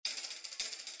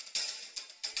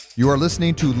You are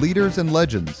listening to Leaders and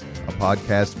Legends, a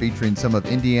podcast featuring some of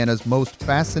Indiana's most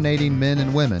fascinating men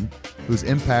and women whose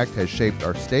impact has shaped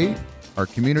our state, our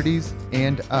communities,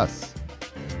 and us.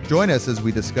 Join us as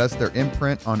we discuss their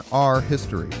imprint on our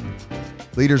history.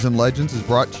 Leaders and Legends is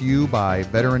brought to you by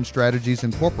Veteran Strategies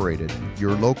Incorporated,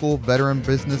 your local veteran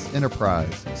business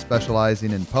enterprise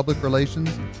specializing in public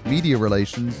relations, media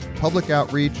relations, public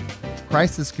outreach,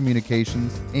 crisis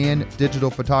communications, and digital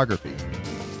photography.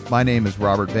 My name is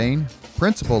Robert Bain,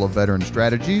 Principal of Veteran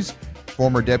Strategies,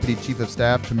 former Deputy Chief of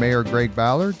Staff to Mayor Greg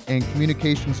Ballard, and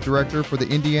Communications Director for the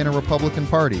Indiana Republican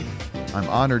Party. I'm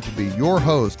honored to be your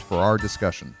host for our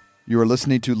discussion. You are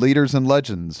listening to Leaders and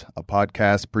Legends, a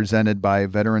podcast presented by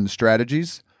Veteran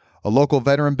Strategies, a local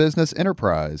veteran business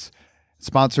enterprise,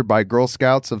 sponsored by Girl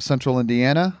Scouts of Central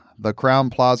Indiana, the Crown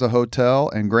Plaza Hotel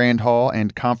and Grand Hall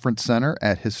and Conference Center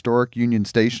at Historic Union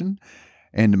Station,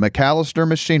 and McAllister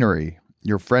Machinery,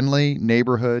 your friendly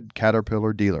neighborhood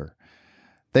Caterpillar dealer.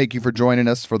 Thank you for joining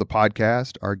us for the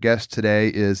podcast. Our guest today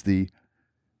is the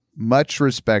much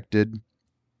respected,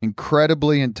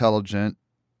 incredibly intelligent,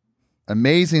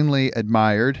 amazingly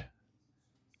admired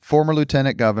former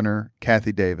Lieutenant Governor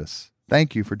Kathy Davis.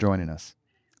 Thank you for joining us.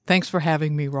 Thanks for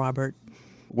having me, Robert.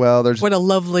 Well, what a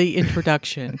lovely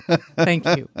introduction. Thank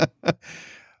you.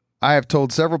 I have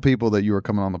told several people that you were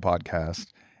coming on the podcast,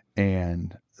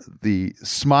 and the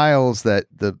smiles that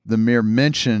the mere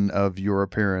mention of your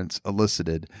appearance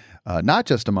elicited, not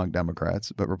just among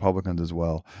Democrats, but Republicans as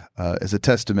well, is a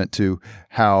testament to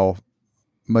how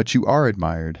much you are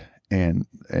admired and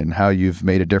how you've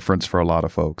made a difference for a lot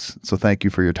of folks. So thank you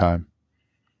for your time.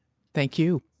 Thank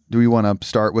you. Do we want to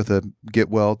start with a get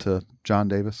well to John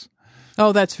Davis?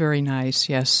 Oh, that's very nice.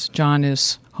 Yes, John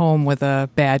is home with a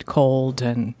bad cold,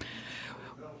 and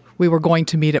we were going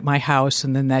to meet at my house,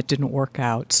 and then that didn't work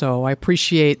out. So I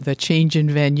appreciate the change in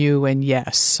venue, and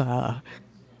yes,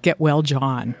 get well,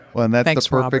 John. Well, and that's Thanks, the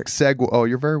perfect segue. Oh,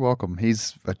 you're very welcome.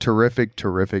 He's a terrific,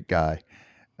 terrific guy.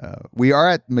 We are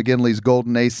at McGinley's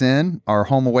Golden Ace Inn, our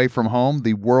home away from home,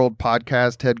 the world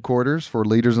podcast headquarters for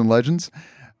Leaders and Legends.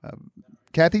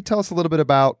 Kathy, tell us a little bit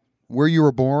about where you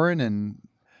were born and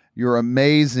your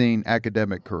amazing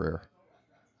academic career.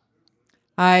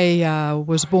 I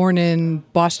was born in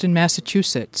Boston,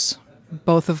 Massachusetts.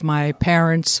 Both of my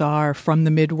parents are from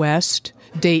the Midwest,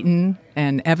 Dayton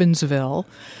and Evansville,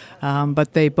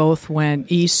 but they both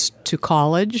went east to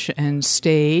college and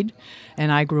stayed,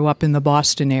 and I grew up in the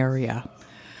Boston area.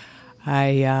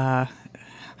 My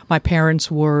parents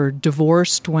were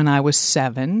divorced when I was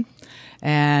 7,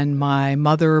 and my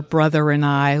mother, brother, and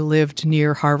I lived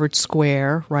near Harvard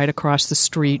Square, right across the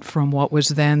street from what was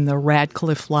then the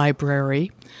Radcliffe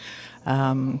Library.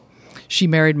 She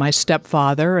married my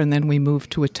stepfather, and then we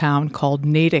moved to a town called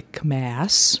Natick,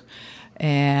 Mass.,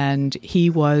 and he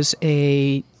was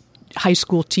a high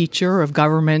school teacher of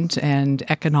government and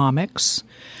economics,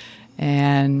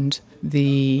 and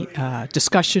the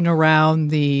discussion around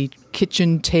the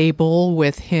kitchen table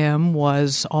with him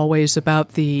was always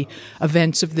about the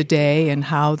events of the day and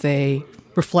how they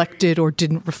reflected or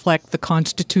didn't reflect the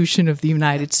Constitution of the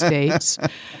United States.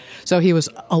 So he was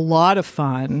a lot of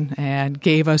fun and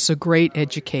gave us a great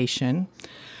education.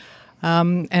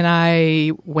 And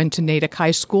I went to Natick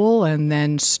High School and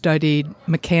then studied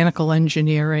mechanical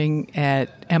engineering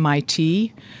at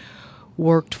MIT,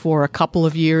 worked for a couple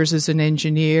of years as an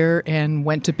engineer, and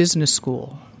went to business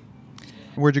school.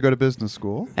 Where'd you go to business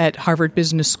school? At Harvard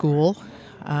Business School.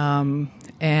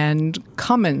 And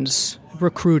Cummins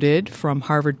recruited from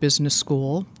Harvard Business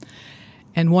School.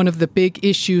 And one of the big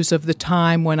issues of the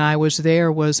time when I was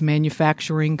there was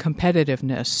manufacturing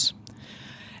competitiveness.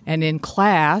 And in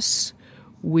class,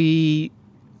 we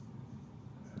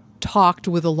talked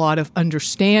with a lot of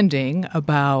understanding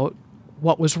about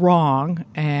what was wrong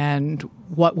and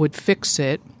what would fix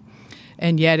it.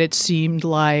 And yet it seemed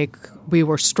like we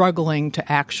were struggling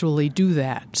to actually do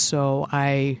that. So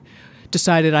I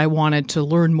decided I wanted to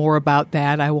learn more about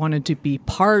that. I wanted to be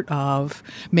part of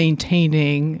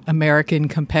maintaining American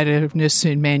competitiveness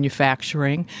in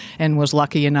manufacturing, and was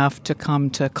lucky enough to come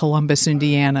to Columbus,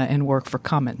 Indiana, and work for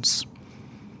Cummins.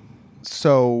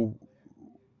 So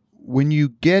when you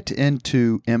get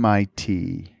into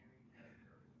MIT,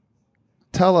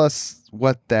 tell us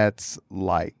what that's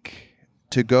like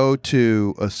to go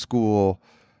to a school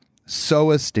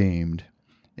so esteemed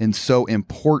and so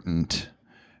important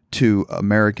to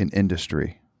American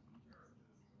industry.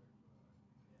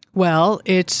 Well,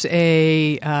 it's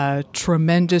a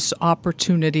tremendous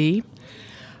opportunity.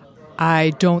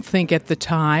 I don't think at the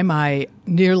time I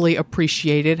nearly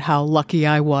appreciated how lucky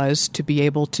I was to be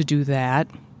able to do that.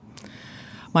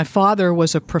 My father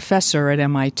was a professor at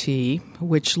MIT,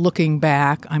 which, looking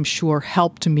back, I'm sure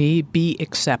helped me be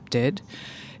accepted.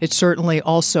 It certainly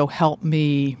also helped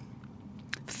me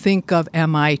think of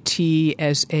MIT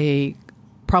as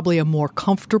probably a more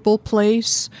comfortable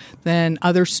place than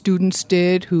other students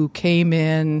did who came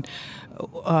in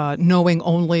knowing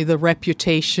only the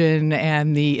reputation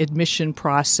and the admission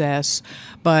process.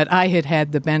 But I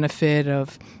had the benefit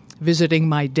of visiting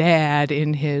my dad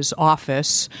in his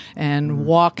office and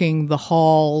walking the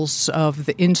halls of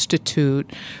the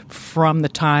Institute from the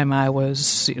time I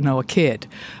was, a kid,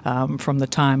 from the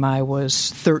time I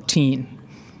was 13.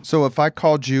 So if I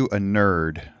called you a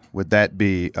nerd, would that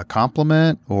be a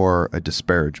compliment or a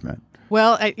disparagement?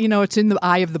 Well, it's in the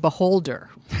eye of the beholder,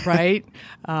 right?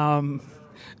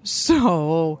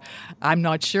 So I'm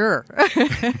not sure.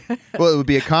 Well, it would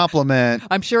be a compliment.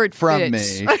 I'm sure it from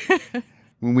fits. me.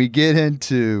 When we get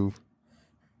into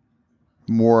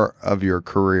more of your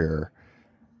career,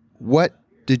 what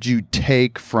did you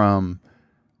take from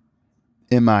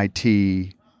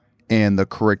MIT and the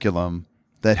curriculum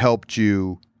that helped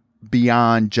you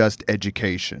beyond just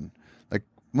education? Like,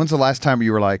 when's the last time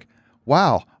you were like,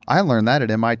 wow, I learned that at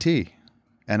MIT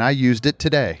and I used it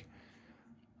today?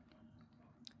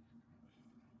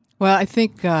 Well, I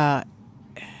think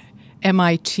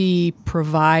MIT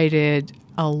provided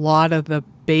a lot of the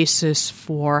basis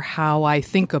for how I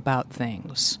think about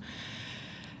things.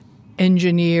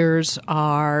 Engineers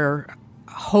are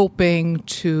hoping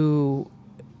to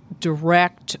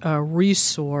direct a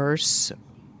resource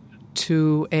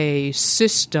to a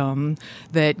system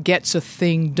that gets a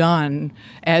thing done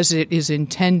as it is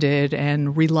intended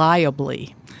and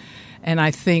reliably. And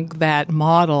I think that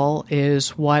model is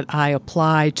what I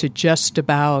apply to just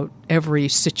about every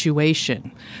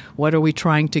situation. What are we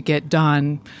trying to get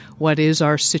done? What is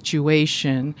our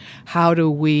situation? How do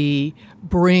we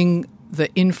bring the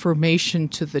information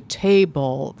to the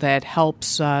table that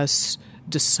helps us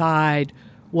decide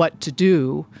what to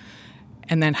do?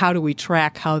 And then how do we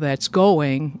track how that's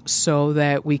going so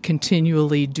that we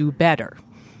continually do better?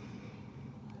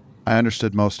 I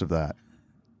understood most of that.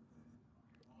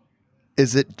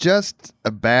 Is it just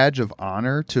a badge of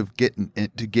honor to get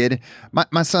in?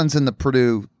 My son's in the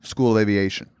Purdue School of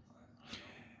Aviation,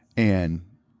 and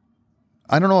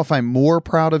I don't know if I'm more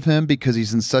proud of him because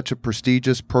he's in such a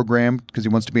prestigious program because he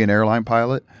wants to be an airline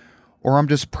pilot, or I'm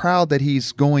just proud that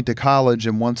he's going to college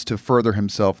and wants to further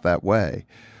himself that way.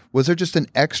 Was there just an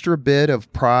extra bit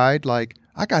of pride, like,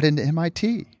 I got into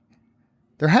MIT?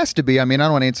 There has to be. I mean, I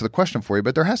don't want to answer the question for you,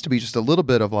 but there has to be just a little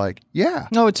bit of like, yeah.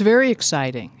 No, it's very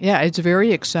exciting. Yeah, it's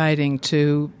very exciting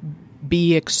to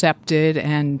be accepted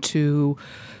and to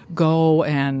go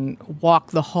and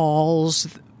walk the halls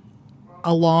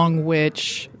along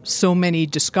which so many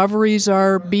discoveries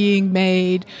are being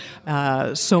made,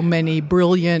 so many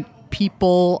brilliant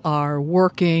people are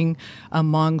working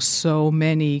among so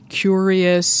many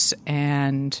curious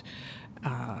and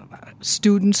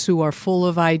students who are full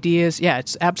of ideas. Yeah,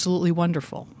 it's absolutely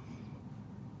wonderful.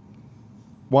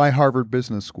 Why Harvard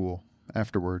Business School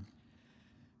afterward?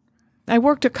 I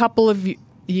worked a couple of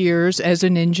years as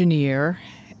an engineer,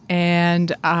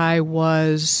 and I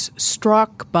was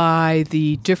struck by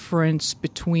the difference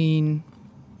between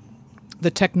the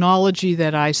technology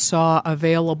that I saw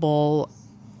available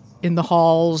in the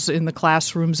halls, in the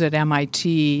classrooms at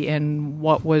MIT, and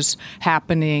what was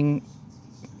happening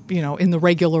in the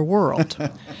regular world.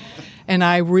 And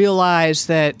I realized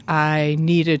that I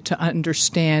needed to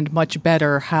understand much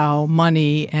better how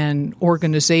money and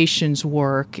organizations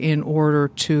work in order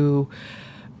to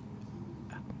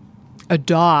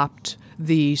adopt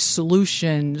the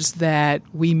solutions that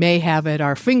we may have at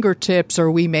our fingertips or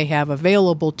we may have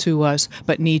available to us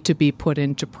but need to be put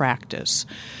into practice.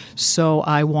 So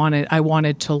I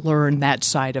wanted to learn that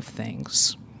side of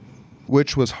things.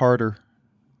 Which was harder,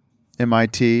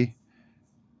 MIT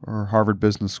or Harvard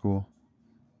Business School?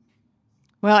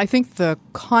 Well, I think the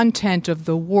content of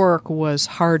the work was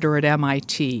harder at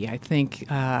MIT. I think,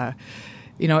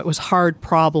 it was hard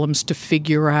problems to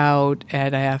figure out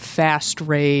at a fast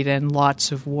rate and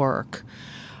lots of work.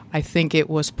 I think it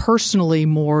was personally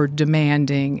more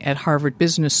demanding at Harvard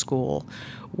Business School,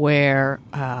 where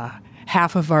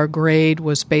half of our grade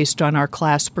was based on our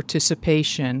class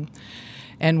participation,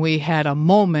 and we had a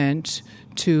moment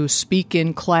to speak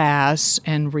in class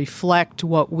and reflect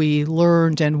what we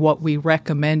learned and what we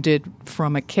recommended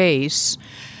from a case,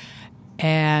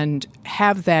 and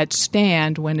have that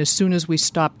stand when as soon as I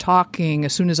stopped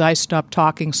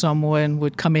talking, someone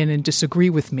would come in and disagree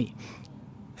with me.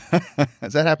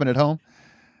 Has that happened at home?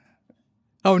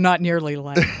 Oh, not nearly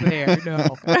like there,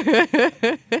 no.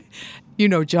 You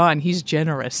know, John, he's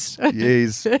generous.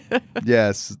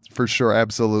 Yes, for sure.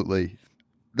 Absolutely.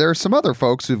 There are some other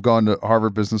folks who've gone to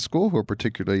Harvard Business School who are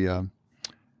particularly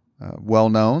well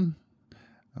known.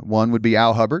 One would be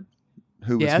Al Hubbard,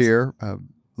 who was here,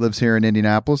 lives here in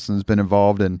Indianapolis, and has been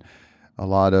involved in a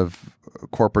lot of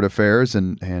corporate affairs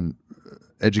and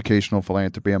educational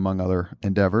philanthropy, among other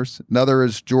endeavors. Another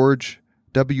is George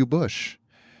W. Bush.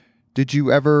 Did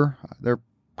you ever, they're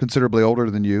considerably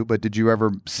older than you, but did you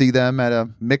ever see them at a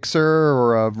mixer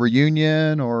or a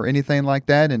reunion or anything like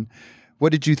that? And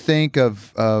what did you think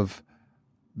of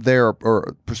their,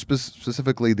 or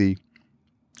specifically the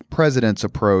president's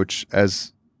approach,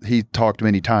 as he talked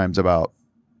many times about,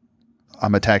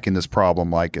 I'm attacking this problem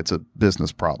like it's a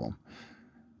business problem?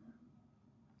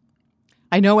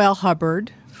 I know Al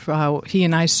Hubbard. He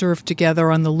and I served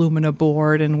together on the Lumina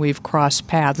board, and we've crossed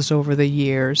paths over the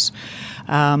years.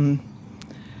 I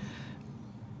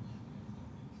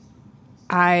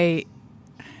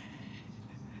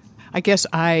guess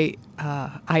I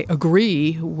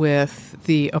agree with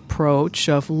the approach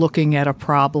of looking at a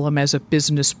problem as a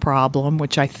business problem,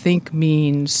 which I think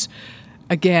means,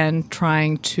 again,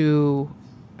 trying to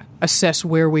assess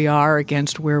where we are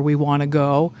against where we want to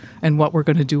go and what we're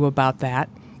going to do about that.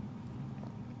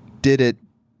 Did it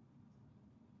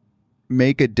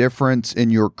make a difference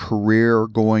in your career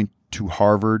going to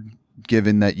Harvard,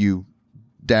 given that you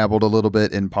dabbled a little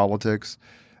bit in politics?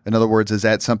 In other words, is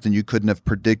that something you couldn't have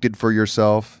predicted for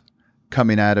yourself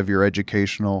coming out of your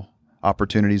educational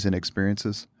opportunities and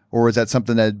experiences? Or is that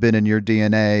something that had been in your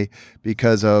DNA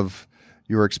because of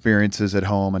your experiences at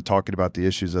home and talking about the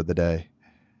issues of the day?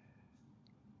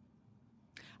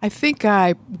 I think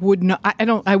I would not.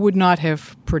 I would not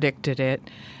have predicted it,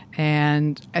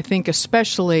 and I think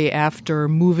especially after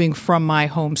moving from my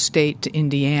home state to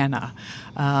Indiana,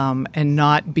 and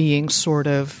not being sort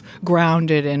of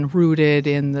grounded and rooted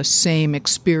in the same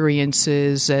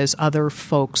experiences as other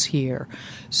folks here.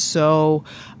 So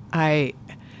I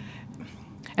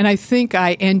think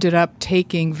I ended up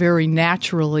taking very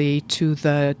naturally to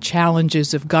the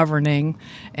challenges of governing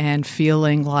and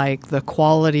feeling like the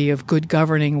quality of good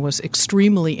governing was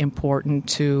extremely important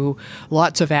to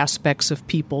lots of aspects of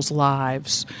people's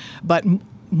lives, but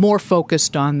more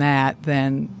focused on that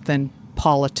than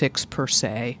politics per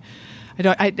se.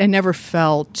 I never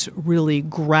felt really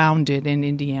grounded in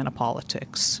Indiana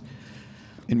politics.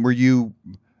 And were you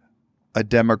a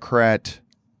Democrat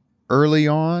early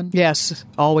on? Yes,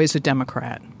 always a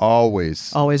Democrat.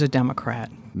 Always a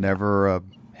Democrat. Never a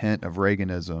hint of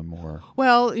Reaganism or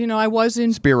I was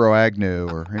in Spiro Agnew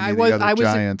or any of the other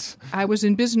giants. I was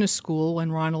in business school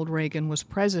when Ronald Reagan was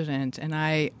president, and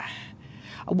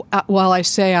while I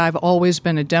say I've always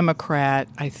been a Democrat,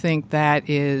 I think that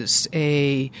is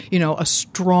a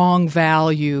strong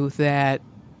value that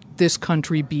this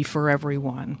country be for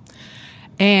everyone.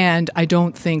 And I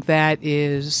don't think that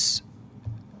is.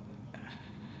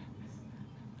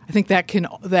 I think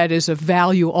that is a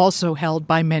value also held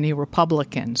by many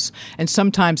Republicans. And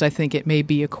sometimes I think it may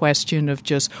be a question of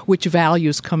just which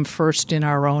values come first in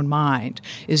our own mind.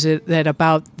 Is it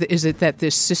that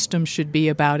this system should be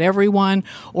about everyone,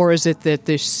 or is it that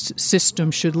this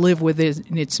system should live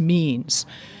within its means?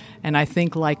 And I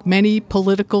think, like many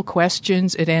political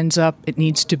questions, it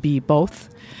needs to be both.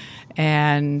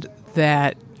 And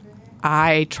that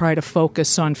I try to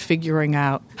focus on figuring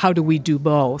out how do we do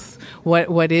both.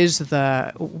 What's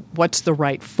the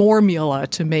right formula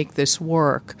to make this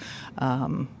work?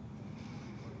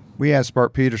 We asked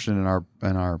Bart Peterson in our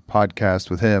podcast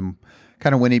with him,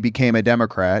 kind of when he became a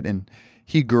Democrat, and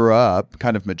he grew up,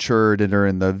 kind of matured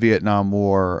during the Vietnam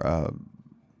War,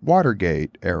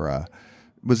 Watergate era.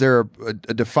 Was there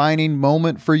a defining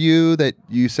moment for you that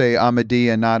you say I'm a D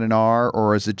and not an R,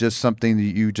 or is it just something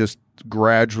that you just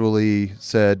gradually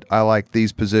said, I like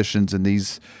these positions and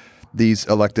these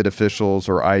elected officials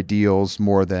or ideals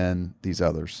more than these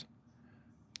others?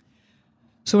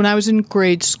 So when I was in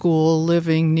grade school,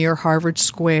 living near Harvard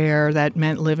Square, that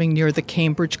meant living near the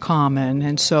Cambridge Common.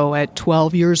 And so at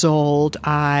 12 years old,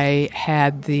 I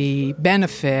had the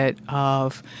benefit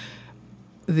of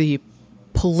the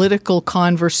political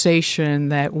conversation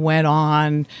that went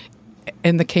on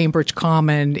in the Cambridge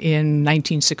Common in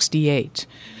 1968.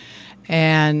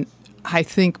 And I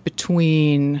think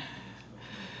between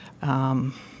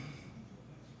the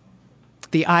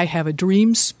I Have a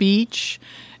Dream speech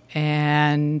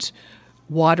and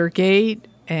Watergate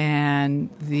and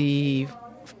the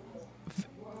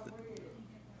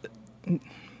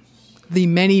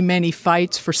many, many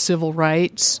fights for civil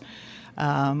rights,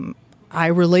 I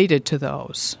related to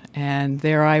those. And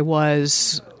there I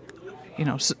was,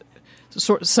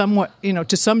 somewhat,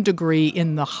 to some degree,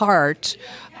 in the heart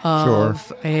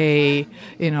of Sure.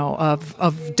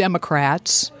 of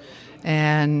Democrats,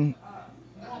 and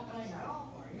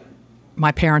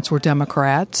my parents were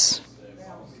Democrats,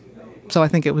 so I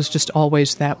think it was just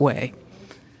always that way.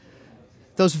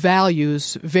 Those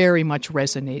values very much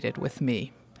resonated with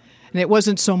me. And it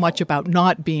wasn't so much about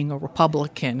not being a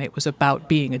Republican, it was about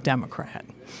being a Democrat.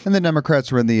 And the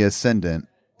Democrats were in the ascendant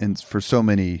for so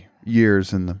many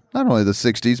years in not only the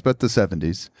 60s, but the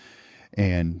 70s.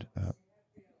 And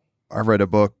I read a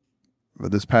book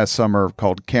this past summer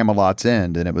called Camelot's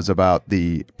End, and it was about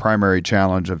the primary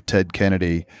challenge of Ted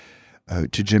Kennedy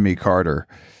to Jimmy Carter.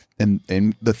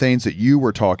 And the things that you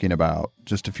were talking about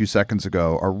just a few seconds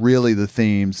ago are really the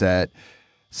themes that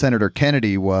Senator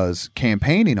Kennedy was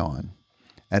campaigning on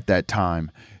at that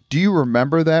time. Do you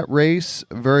remember that race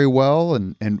very well?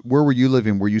 And where were you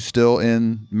living? Were you still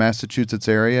in Massachusetts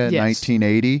area in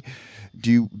 1980?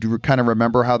 Do you kind of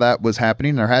remember how that was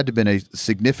happening? There had to have been a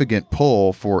significant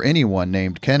pull for anyone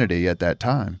named Kennedy at that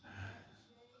time.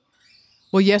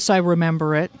 Well, yes, I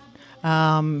remember it.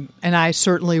 And I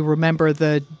certainly remember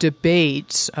the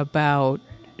debates about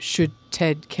should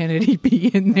Ted Kennedy be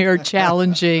in there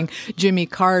challenging Jimmy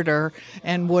Carter,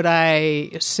 and would I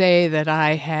say that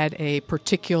I had a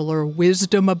particular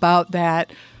wisdom about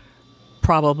that?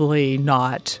 Probably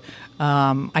not.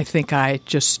 I think I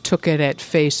just took it at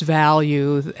face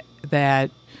value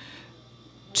that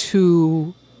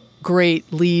two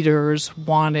great leaders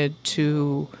wanted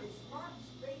to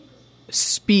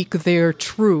speak their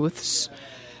truths,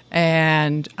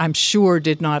 and I'm sure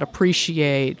did not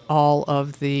appreciate all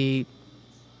of the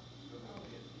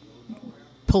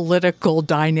political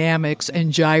dynamics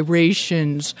and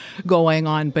gyrations going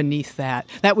on beneath that.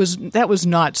 That was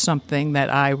not something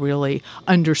that I really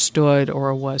understood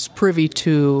or was privy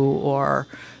to or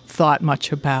thought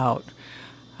much about.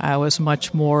 I was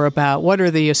much more about what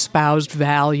are the espoused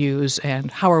values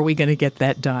and how are we going to get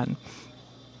that done.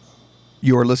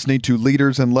 You are listening to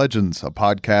Leaders and Legends, a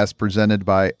podcast presented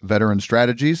by Veteran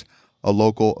Strategies, a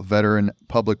local veteran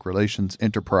public relations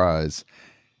enterprise,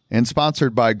 and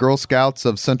sponsored by Girl Scouts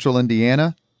of Central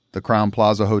Indiana, the Crowne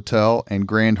Plaza Hotel and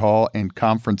Grand Hall and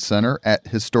Conference Center at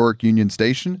Historic Union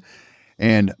Station,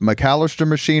 and McAllister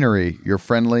Machinery, your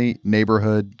friendly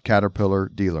neighborhood Caterpillar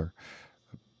dealer.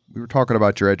 We were talking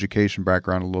about your education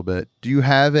background a little bit. Do you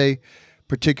have a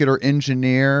particular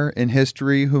engineer in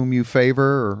history whom you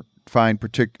favor or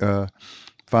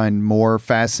find more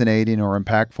fascinating or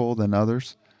impactful than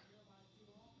others?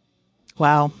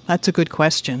 Wow, that's a good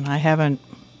question. I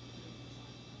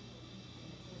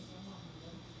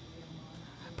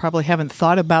probably haven't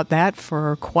thought about that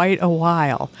for quite a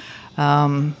while.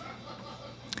 An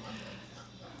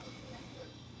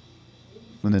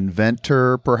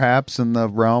inventor, perhaps, in the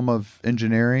realm of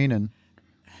engineering and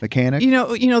mechanics? You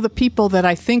know, the people that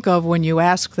I think of when you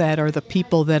ask that are the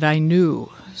people that I knew.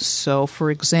 So,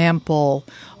 for example,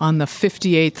 on the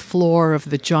 58th floor of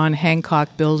the John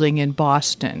Hancock Building in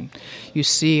Boston, you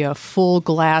see a full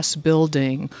glass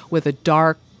building with a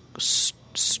dark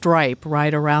stripe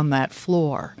right around that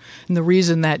floor. And the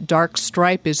reason that dark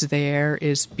stripe is there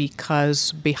is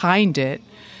because behind it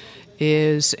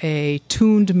is a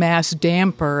tuned mass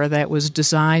damper that was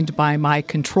designed by my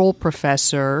control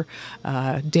professor,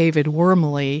 David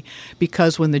Wormley,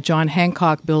 because when the John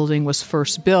Hancock Building was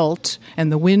first built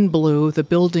and the wind blew, the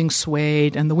building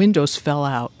swayed and the windows fell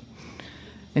out.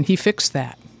 And he fixed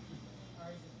that.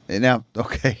 Now,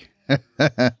 okay.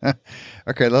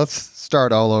 Okay, let's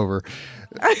start all over.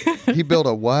 He built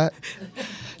a what?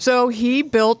 So he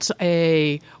built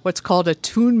what's called a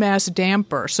tuned mass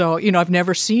damper. So, I've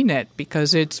never seen it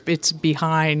because it's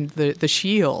behind the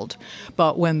shield.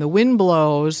 But when the wind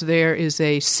blows, there is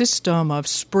a system of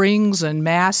springs and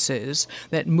masses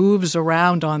that moves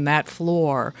around on that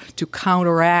floor to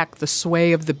counteract the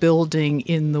sway of the building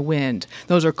in the wind.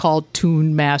 Those are called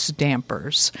tuned mass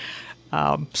dampers.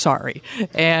 Sorry.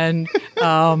 And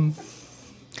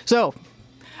so...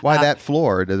 Why that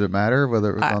floor? Does it matter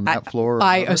whether it was on that floor? Or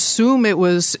I another? assume it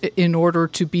was in order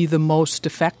to be the most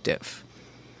effective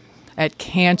at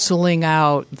canceling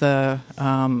out the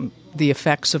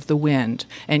effects of the wind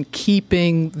and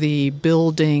keeping the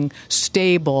building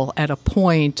stable at a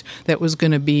point that was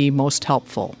going to be most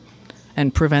helpful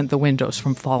and prevent the windows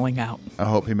from falling out. I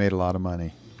hope he made a lot of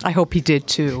money. I hope he did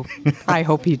too. I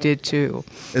hope he did too.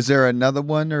 Is there another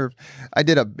one? Or I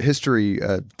did a history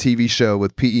TV show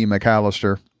with P.E.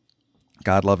 McAllister.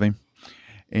 God love him.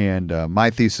 And my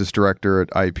thesis director at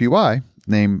IUPUI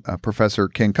named Professor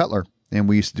Ken Cutler. And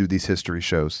we used to do these history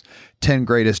shows. 10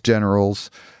 greatest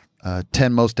generals,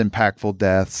 10 most impactful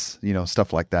deaths,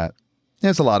 stuff like that.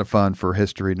 It's a lot of fun for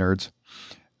history nerds.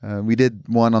 We did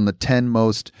one on the 10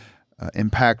 most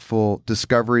impactful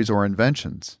discoveries or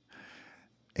inventions.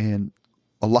 And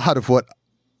a lot of what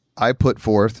I put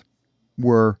forth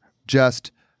were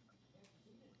just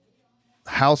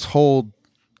household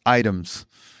items,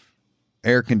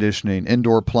 air conditioning,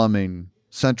 indoor plumbing,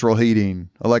 central heating,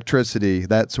 electricity,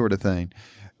 that sort of thing.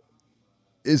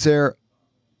 Is there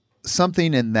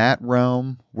something in that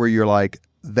realm where you're like,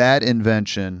 that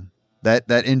invention, that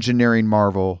engineering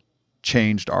marvel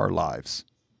changed our lives?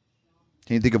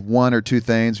 Can you think of one or two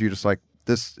things where you're just like,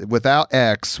 this, without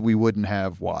X, we wouldn't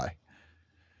have Y?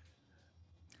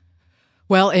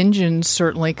 Well, engines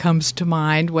certainly comes to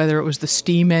mind, whether it was the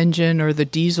steam engine or the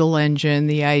diesel engine,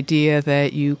 the idea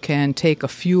that you can take a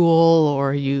fuel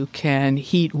or you can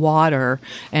heat water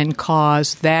and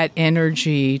cause that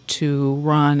energy to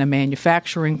run a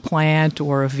manufacturing plant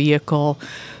or a vehicle.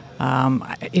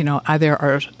 There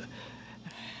are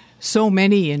so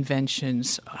many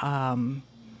inventions.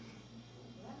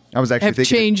 I was actually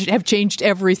have changed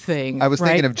everything. I was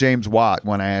thinking of James Watt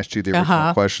when I asked you the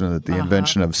original question of the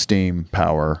invention of steam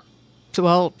power.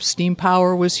 Well, steam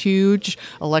power was huge.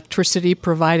 Electricity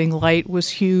providing light was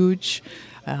huge.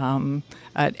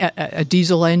 A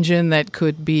diesel engine that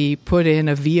could be put in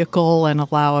a vehicle and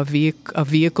allow a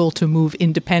vehicle to move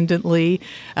independently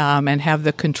and have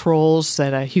the controls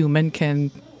that a human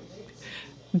can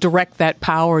direct that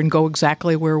power and go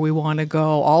exactly where we want to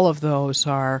go. All of those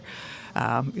are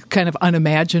kind of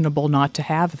unimaginable not to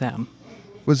have them.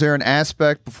 Was there an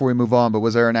aspect, before we move on, but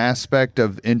was there an aspect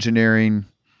of engineering,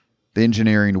 the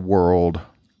engineering world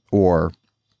or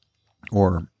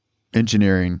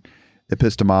engineering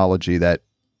epistemology that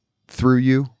threw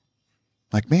you?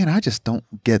 Like, man, I just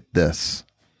don't get this.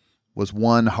 Was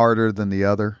one harder than the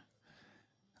other?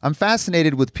 I'm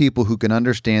fascinated with people who can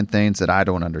understand things that I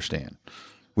don't understand,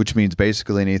 which means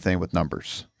basically anything with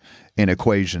numbers and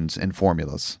equations and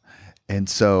formulas. And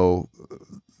so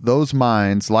those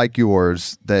minds like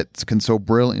yours that can so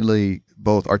brilliantly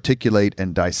both articulate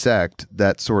and dissect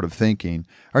that sort of thinking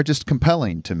are just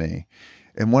compelling to me.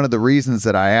 And one of the reasons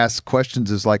that I ask questions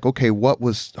is like, okay, what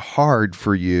was hard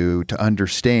for you to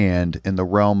understand in the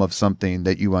realm of something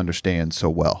that you understand so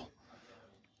well?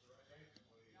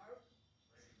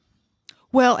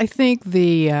 Well, I think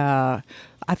the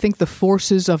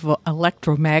forces of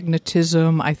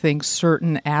electromagnetism, I think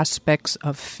certain aspects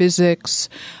of physics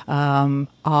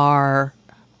are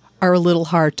a little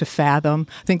hard to fathom.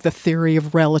 I think the theory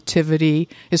of relativity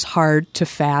is hard to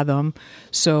fathom.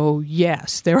 So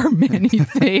yes, there are many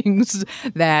things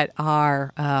that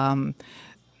are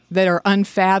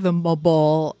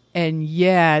unfathomable, and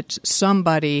yet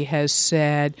somebody has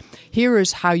said, here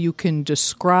is how you can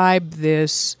describe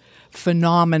this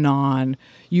phenomenon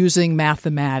using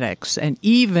mathematics. And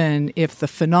even if the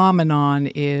phenomenon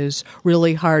is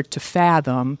really hard to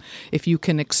fathom, if you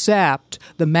can accept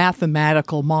the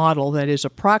mathematical model that is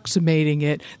approximating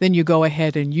it, then you go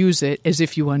ahead and use it as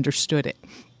if you understood it.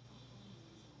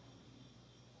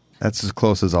 That's as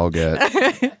close as I'll get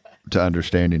to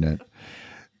understanding it.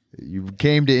 You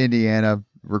came to Indiana,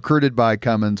 recruited by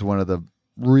Cummins, one of the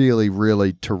really,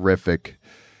 really terrific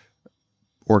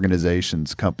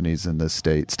organizations, companies in this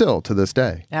state, still to this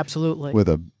day. Absolutely. With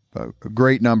a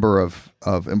great number of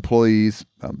employees,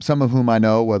 some of whom I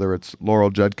know, whether it's Laurel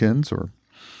Judkins or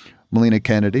Melina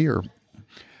Kennedy or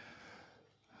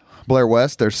Blair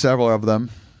West. There's several of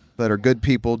them that are good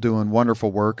people doing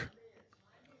wonderful work.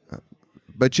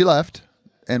 But you left.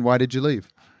 And why did you leave?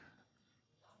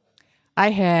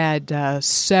 I had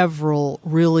several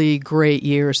really great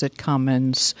years at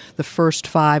Cummins. The first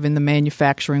 5 in the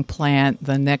manufacturing plant,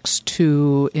 the next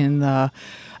 2 in the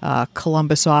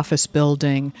Columbus office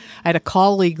building. I had a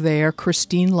colleague there,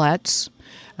 Christine Letts,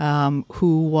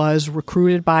 who was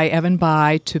recruited by Evan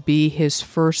Bayh to be his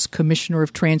first commissioner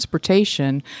of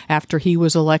transportation after he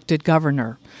was elected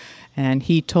governor. And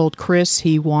he told Chris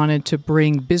he wanted to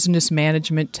bring business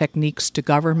management techniques to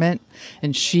government,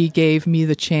 and she gave me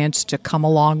the chance to come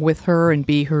along with her and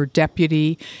be her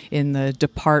deputy in the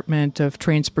Department of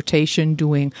Transportation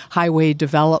doing highway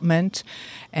development.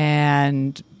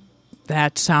 And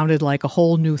that sounded like a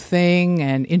whole new thing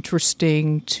and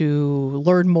interesting to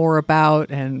learn more about,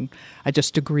 and I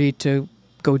just agreed to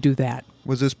go do that.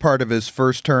 Was this part of his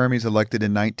first term? He's elected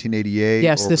in 1988,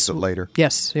 yes, or was it later?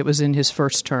 Yes, it was in his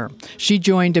first term. She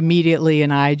joined immediately,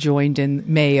 and I joined in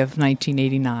May of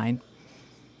 1989.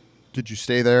 Did you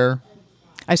stay there?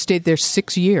 I stayed there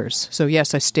 6 years. So,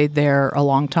 yes, I stayed there a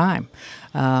long time.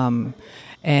 And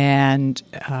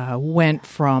went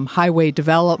from highway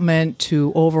development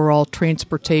to overall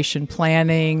transportation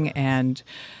planning, and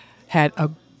had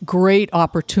a great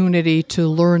opportunity to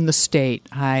learn the state.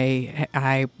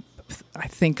 I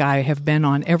think I have been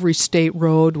on every state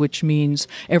road, which means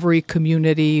every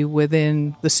community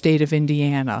within the state of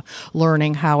Indiana,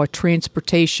 learning how a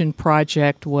transportation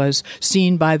project was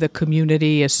seen by the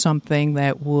community as something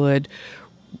that would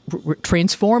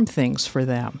transform things for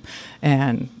them.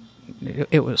 And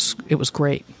it was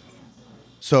great.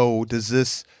 So does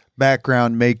this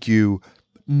background make you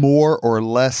more or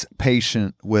less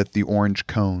patient with the orange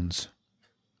cones?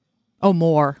 Oh,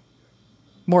 more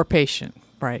patient,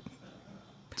 right.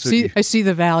 So I see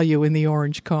the value in the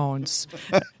orange cones.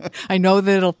 I know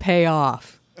that it'll pay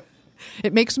off.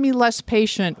 It makes me less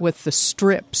patient with the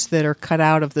strips that are cut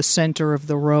out of the center of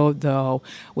the road, though,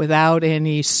 without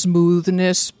any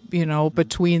smoothness,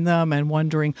 between them, and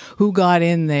wondering who got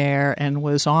in there and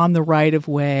was on the right of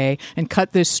way and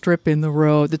cut this strip in the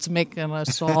road that's making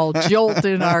us all jolt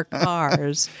in our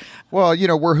cars. Well,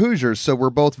 we're Hoosiers, so we're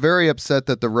both very upset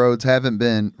that the roads haven't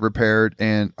been repaired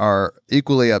and are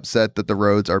equally upset that the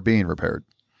roads are being repaired.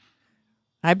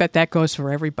 I bet that goes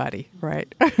for everybody,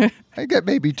 right? I think that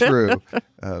may be true.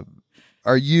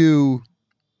 Are you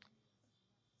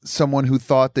someone who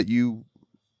thought that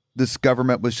this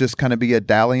government was just kind of be a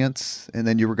dalliance and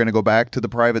then you were going to go back to the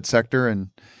private sector? And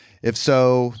if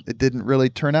so, it didn't really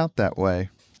turn out that way.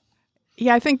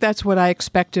 Yeah, I think that's what I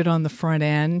expected on the front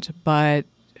end. But,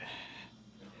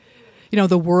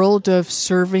 the world of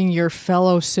serving your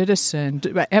fellow citizen,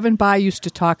 Evan Bayh used to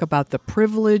talk about the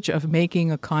privilege of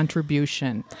making a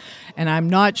contribution. And I'm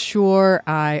not sure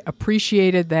I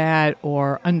appreciated that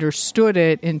or understood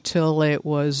it until it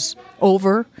was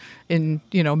over in,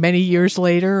 many years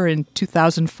later in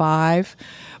 2005.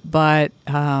 But,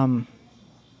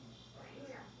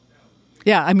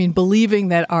 believing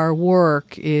that our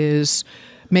work is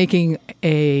making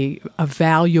a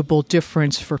valuable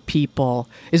difference for people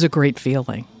is a great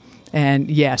feeling. And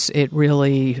yes, it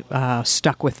really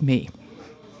stuck with me.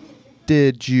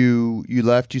 Did you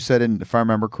left, you said, if I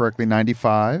remember correctly,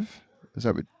 95? Is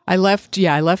that what? I left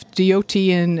DOT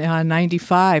in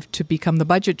 95 to become the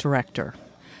budget director.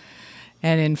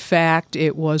 And in fact,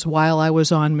 it was while I was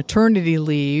on maternity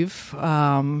leave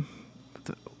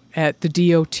at the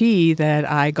DOT that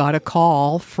I got a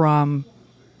call from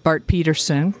Bart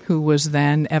Peterson, who was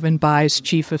then Evan Bayh's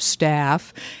chief of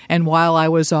staff. And while I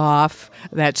was off,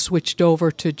 that switched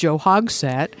over to Joe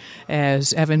Hogsett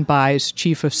as Evan Bayh's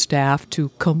chief of staff to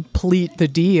complete the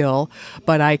deal.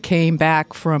 But I came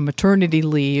back from maternity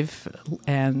leave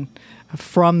and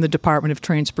from the Department of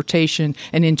Transportation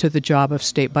and into the job of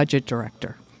state budget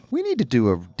director. We need to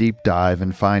do a deep dive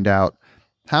and find out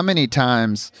how many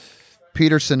times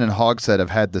Peterson and Hogsett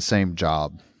have had the same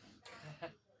job.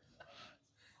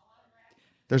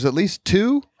 There's at least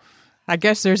two? I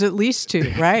guess there's at least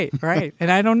two, right. And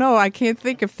I don't know. I can't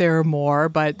think if there are more,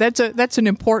 but that's an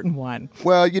important one.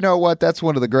 Well, you know what? That's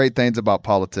one of the great things about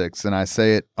politics, and I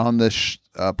say it on this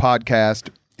podcast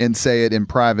and say it in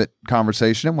private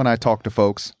conversation and when I talk to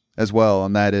folks as well,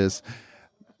 and that is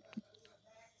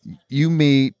you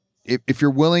meet, if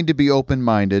you're willing to be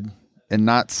open-minded and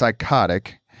not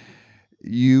psychotic,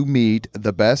 you meet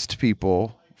the best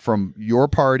people from your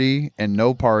party and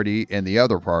no party and the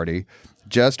other party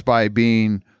just by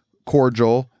being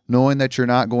cordial, knowing that you're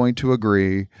not going to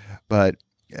agree. But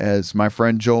as my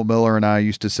friend Joel Miller and I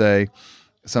used to say,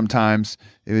 sometimes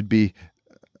it would be,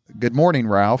 "Good morning,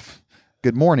 Ralph.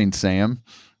 Good morning, Sam."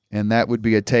 And that would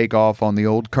be a takeoff on the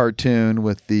old cartoon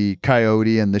with the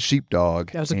coyote and the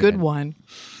sheepdog. That was a good one.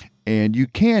 And you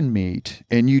can meet,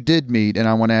 and you did meet, and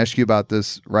I want to ask you about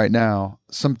this right now,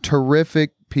 some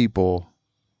terrific people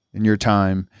in your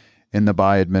time in the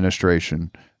Bayh administration.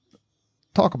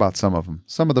 Talk about some of them,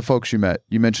 some of the folks you met.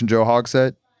 You mentioned Joe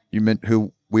Hogsett,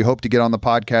 who we hope to get on the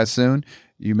podcast soon.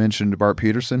 You mentioned Bart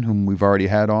Peterson, whom we've already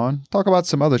had on. Talk about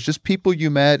some others, just people you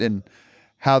met and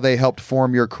how they helped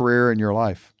form your career and your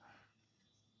life.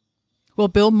 Well,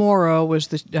 Bill Morrow was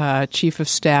the chief of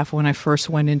staff when I first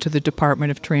went into the Department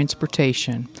of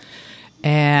Transportation.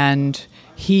 And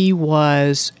he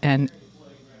was an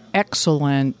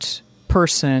excellent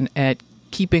person at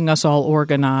keeping us all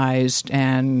organized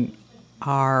and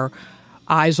our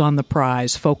eyes on the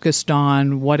prize, focused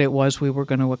on what it was we were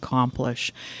going to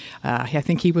accomplish. I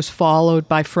think he was followed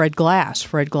by Fred Glass.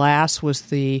 Fred Glass was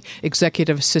the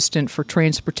executive assistant for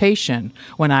transportation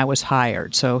when I was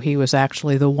hired, so he was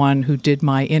actually the one who did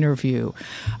my interview.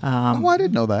 I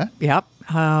didn't know that. Yep.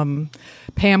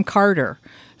 Pam Carter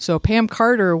So Pam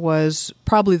Carter was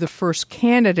probably the first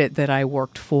candidate that I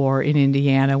worked for in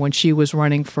Indiana when she was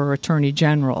running for Attorney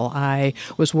General. I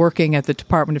was working at the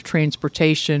Department of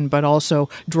Transportation, but also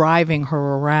driving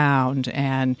her around.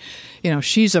 And,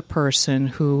 she's a person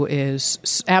who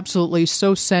is absolutely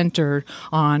so centered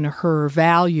on her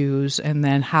values and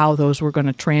then how those were going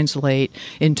to translate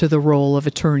into the role of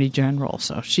Attorney General.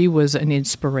 So she was an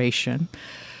inspiration.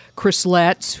 Chris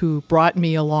Letts, who brought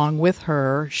me along with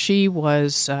her, she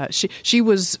was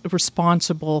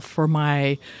responsible for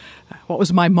what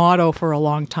was my motto for a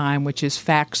long time, which is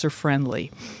facts are friendly,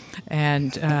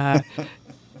 and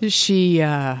she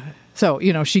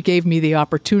gave me the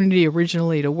opportunity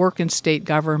originally to work in state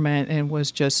government and was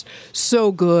just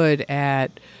so good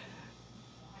at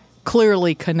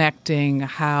clearly connecting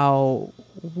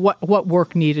what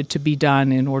work needed to be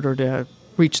done in order to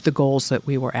reach the goals that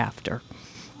we were after.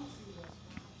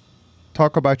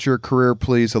 Talk about your career,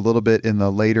 please, a little bit in the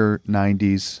later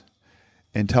 90s,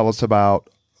 and tell us about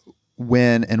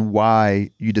when and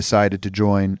why you decided to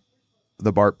join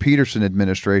the Bart Peterson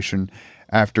administration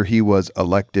after he was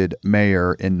elected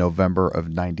mayor in November of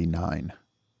 99.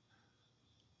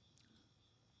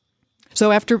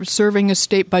 So after serving as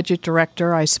state budget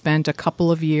director, I spent a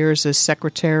couple of years as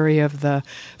secretary of the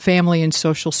Family and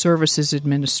Social Services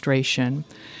Administration.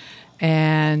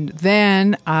 And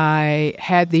then I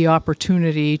had the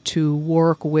opportunity to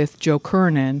work with Joe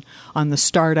Kernan on the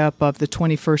startup of the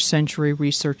 21st Century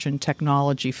Research and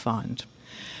Technology Fund.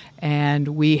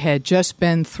 And we had just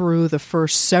been through the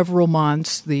first several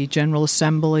months. The General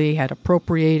Assembly had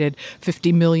appropriated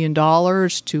 $50 million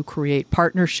to create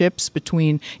partnerships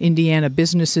between Indiana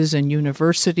businesses and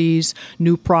universities,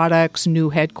 new products,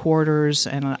 new headquarters,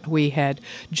 and we had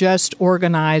just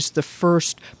organized the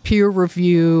first peer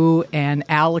review and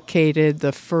allocated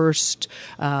the first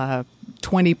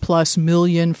 20-plus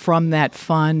million from that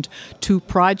fund to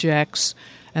projects.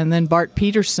 And then Bart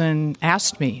Peterson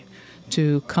asked me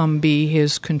to come be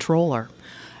his controller.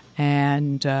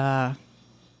 And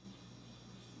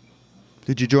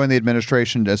did you join the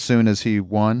administration as soon as he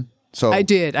won? So I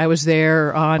did. I was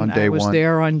there on day one.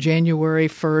 There on January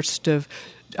 1st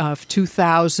of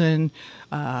 2000.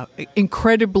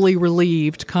 Incredibly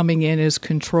relieved coming in as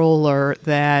controller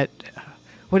that.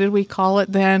 What did we call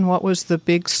it then? What was the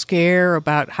big scare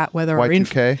about whether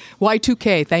Y2K?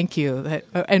 Y2K, thank you.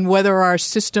 And whether our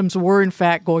systems were in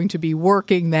fact going to be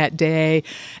working that day.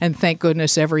 And thank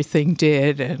goodness everything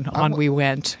did, and on we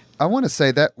went. I want to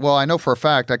say that, well, I know for a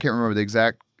fact, I can't remember the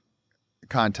exact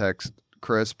context,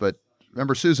 Chris, but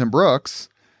remember Susan Brooks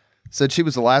said she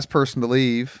was the last person to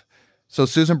leave. So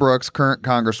Susan Brooks, current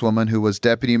congresswoman who was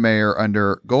deputy mayor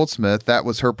under Goldsmith, that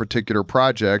was her particular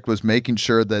project, was making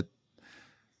sure that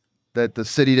the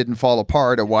city didn't fall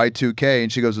apart at Y2K,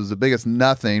 and she goes, it was the biggest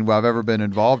nothing I've ever been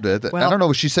involved with. Well, I don't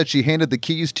know, she said she handed the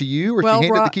keys to you, or she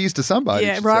handed the keys to somebody.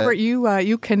 Yeah, Robert,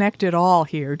 you connect it all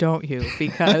here, don't you?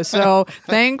 Because so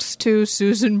thanks to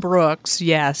Susan Brooks,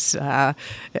 yes,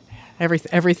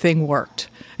 everything worked.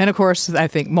 And of course, I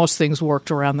think most things worked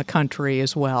around the country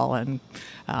as well. And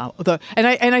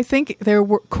I think there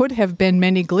could have been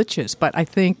many glitches, but I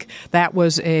think that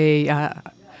was a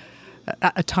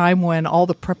time when all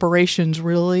the preparations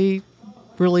really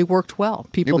worked well.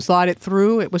 People thought it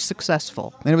through. It was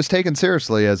successful. And it was taken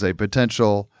seriously as a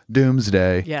potential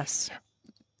doomsday. Yes.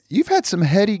 You've had some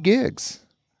heady gigs.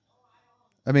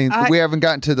 I mean, we haven't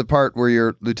gotten to the part where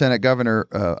you're lieutenant governor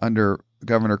under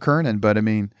Governor Kernan, but I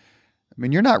mean,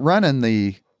 you're not running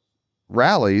the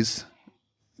rallies.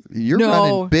 You're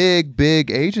running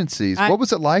big agencies. What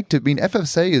was it like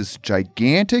FFSA is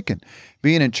gigantic, and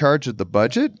being in charge of the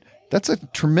budget, that's a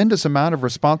tremendous amount of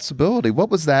responsibility. What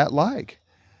was that like?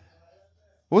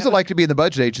 What was it like to be in the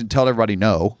budget agency and tell everybody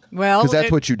no? Well, because that's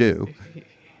what you do.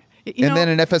 Then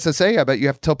in FSSA, I bet you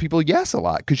have to tell people yes a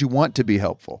lot because you want to be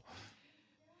helpful.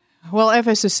 Well,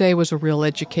 FSSA was a real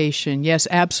education. Yes,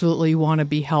 absolutely want to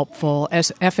be helpful.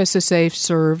 FSSA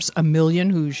serves 1 million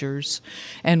Hoosiers.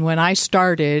 And when I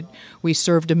started, we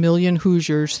served 1 million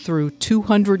Hoosiers through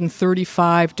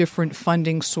 235 different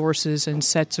funding sources and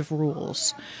sets of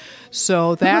rules.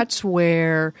 So that's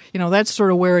where, that's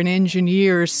sort of where an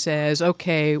engineer says,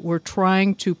 okay, we're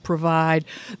trying to provide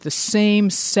the same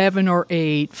 7 or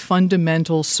 8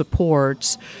 fundamental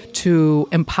supports to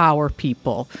empower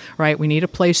people, right? We need a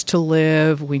place to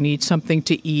live. We need something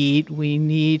to eat. We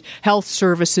need health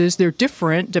services. They're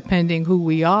different depending who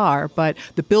we are, but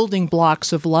the building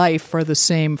blocks of life are the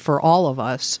same for all of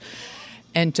us.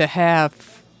 And to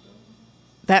have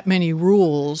that many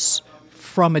rules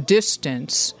from a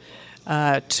distance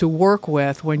to work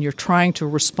with when you're trying to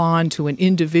respond to an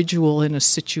individual in a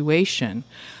situation,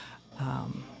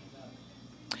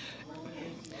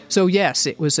 So yes,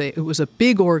 it was a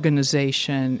big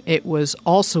organization. It was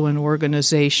also an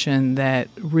organization that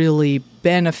really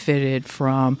benefited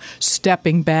from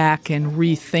stepping back and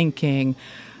rethinking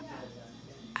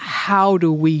how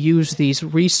do we use these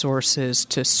resources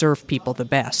to serve people the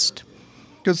best.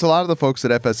 Because a lot of the folks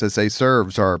that FSSA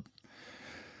serves are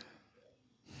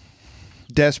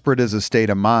desperate as a state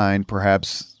of mind,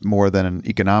 perhaps more than an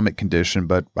economic condition,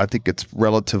 but I think it's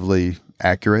relatively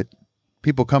accurate.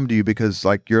 People come to you because,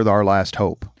 like, you're our last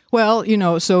hope. Well,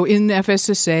 so in the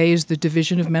FSSA is the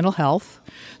Division of Mental Health.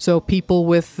 So people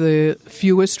with the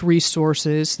fewest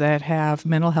resources that have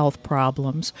mental health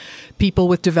problems, people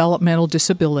with developmental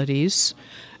disabilities,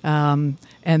 and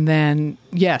then,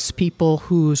 yes, people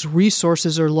whose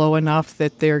resources are low enough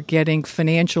that they're getting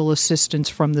financial assistance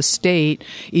from the state,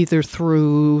 either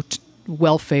through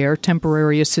welfare,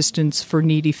 temporary assistance for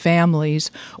needy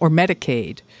families, or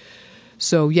Medicaid.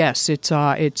 So yes,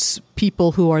 it's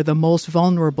people who are the most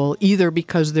vulnerable, either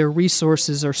because their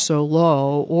resources are so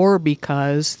low or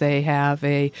because they have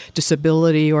a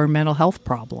disability or mental health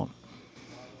problem.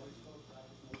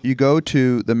 You go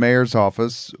to the mayor's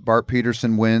office. Bart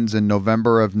Peterson wins in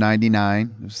November of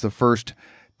 '99. It's the first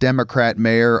Democrat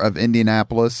mayor of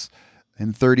Indianapolis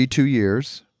in 32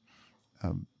 years.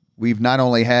 We've not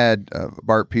only had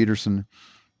Bart Peterson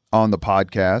on the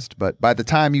podcast, but by the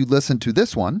time you listen to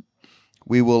this one,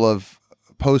 we will have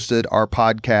posted our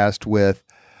podcast with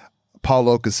Paul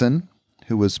Okeson,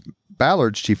 who was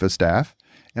Ballard's chief of staff,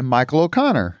 and Michael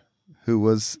O'Connor, who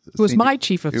was my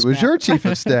chief of staff. It was your chief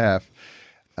of staff.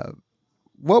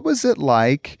 What was it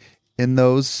like in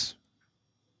those,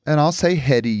 and I'll say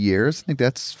heady years, I think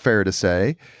that's fair to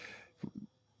say,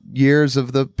 years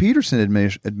of the Peterson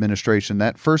administration,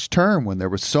 that first term when there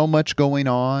was so much going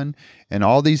on and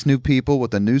all these new people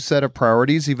with a new set of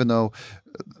priorities, even though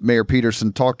Mayor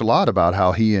Peterson talked a lot about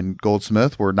how he and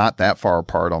Goldsmith were not that far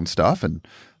apart on stuff, and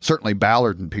certainly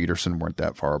Ballard and Peterson weren't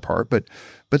that far apart, but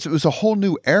it was a whole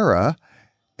new era,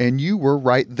 and you were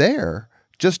right there,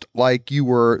 just like you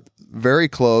were very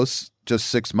close, just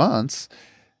 6 months,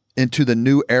 into the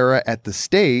new era at the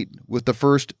state with the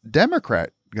first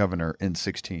Democrat governor in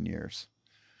 16 years.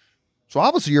 So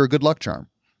obviously you're a good luck charm.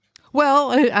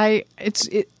 Well,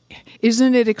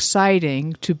 isn't it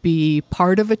exciting to be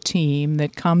part of a team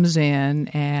that comes in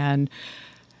and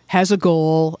has a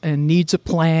goal and needs a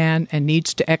plan and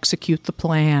needs to execute the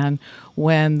plan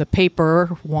when the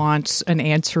paper wants an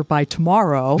answer by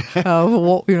tomorrow of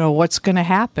what's going to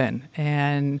happen?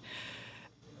 And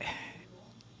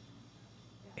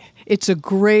it's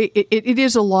it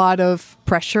is a lot of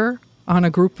pressure on a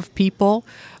group of people,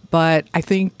 but I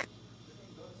think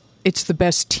it's the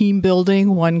best team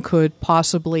building one could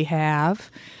possibly have.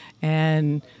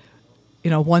 And,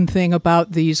 one thing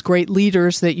about these great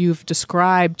leaders that you've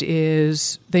described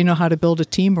is they know how to build a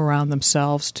team around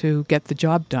themselves to get the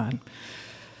job done.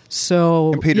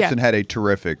 So, and Peterson had a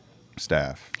terrific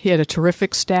staff. He had a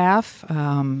terrific staff.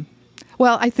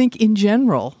 Well, I think in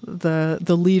general,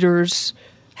 the leaders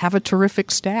have a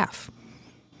terrific staff.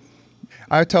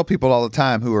 I tell people all the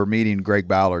time who are meeting Greg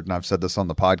Ballard, and I've said this on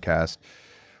the podcast,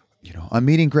 I'm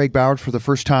meeting Greg Ballard for the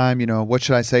first time, what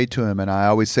should I say to him? And I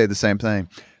always say the same thing.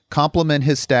 Compliment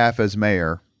his staff as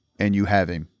mayor, and you have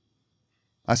him.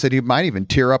 I said he might even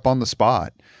tear up on the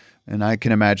spot. And I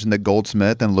can imagine that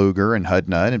Goldsmith and Lugar and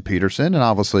Hudnut and Peterson and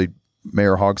obviously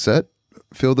Mayor Hogsett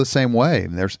feel the same way.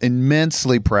 They're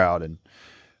immensely proud, and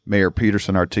Mayor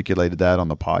Peterson articulated that on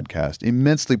the podcast.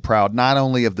 Immensely proud not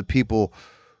only of the people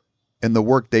and the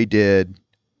work they did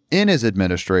in his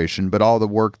administration, but all the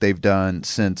work they've done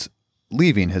since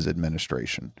leaving his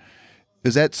administration.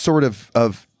 Is that sort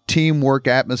of teamwork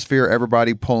atmosphere,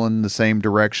 everybody pulling the same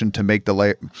direction to make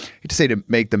to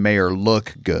make the mayor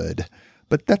look good?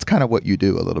 But that's kind of what you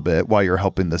do a little bit while you're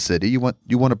helping the city. You want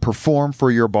to perform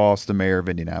for your boss, the mayor of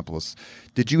Indianapolis.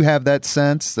 Did you have that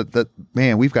sense that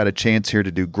man, we've got a chance here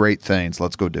to do great things.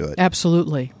 Let's go do it.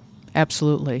 Absolutely.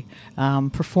 Absolutely.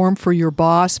 Perform for your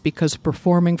boss, because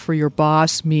performing for your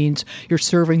boss means you're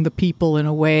serving the people in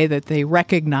a way that they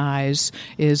recognize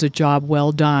is a job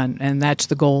well done, and that's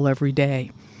the goal every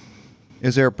day.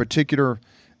 Is there a particular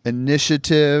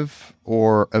initiative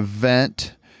or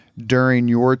event during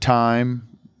your time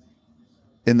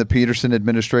in the Peterson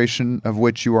administration of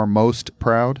which you are most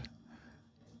proud?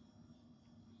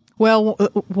 Well,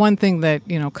 one thing that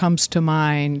comes to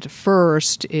mind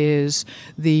first is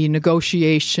the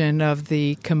negotiation of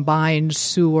the combined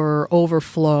sewer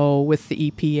overflow with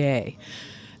the EPA.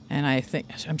 And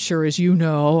I'm sure as you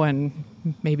know, and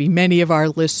maybe many of our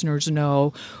listeners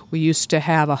know, we used to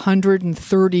have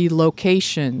 130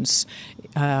 locations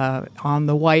on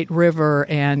the White River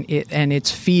and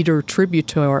its feeder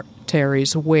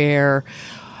tributaries where,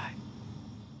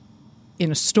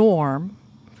 in a storm,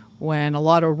 when a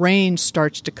lot of rain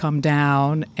starts to come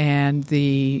down and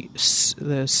the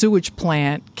sewage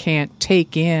plant can't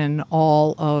take in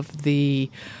all of the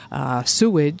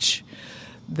sewage,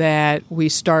 that we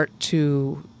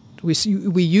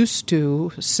used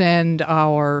to send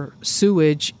our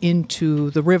sewage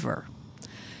into the river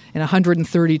in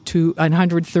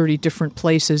 130 different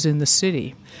places in the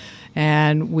city.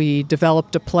 And we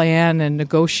developed a plan and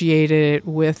negotiated it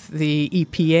with the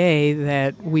EPA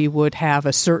that we would have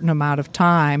a certain amount of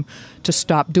time to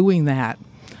stop doing that.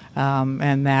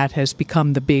 And that has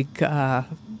become the big,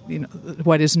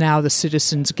 what is now the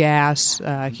Citizens Gas,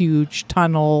 huge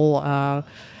tunnel.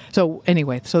 So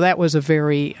anyway, so that was a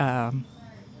very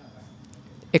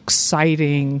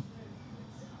exciting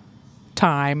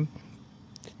time.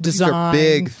 These are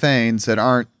big things that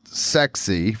aren't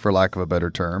sexy, for lack of a better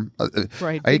term.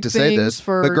 Right. I hate to say this,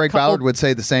 but Greg Ballard would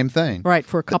say the same thing. Right,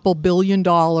 for a couple $1 billion,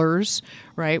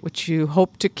 right, which you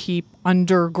hope to keep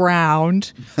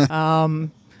underground.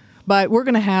 But we're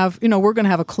going to have,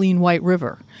 a clean White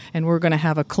River, and we're going to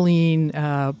have a clean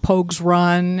Pogues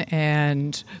Run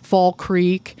and Fall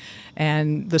Creek,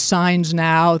 and the signs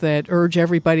now that urge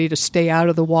everybody to stay out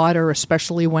of the water,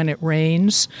 especially when it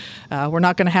rains. We're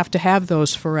not going to have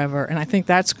those forever, and I think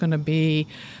that's going to be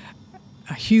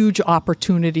a huge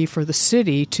opportunity for the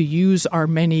city to use our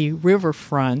many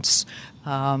riverfronts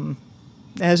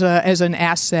as an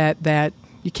asset that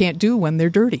you can't do when they're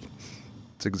dirty.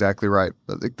 That's exactly right.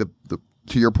 I think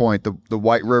to your point, the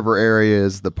White River area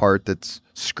is the part that's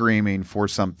screaming for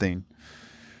something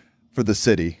for the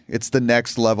city. It's the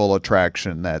next level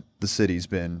attraction that the city's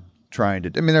been trying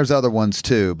to. I mean, there's other ones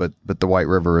too, but the White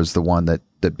River is the one that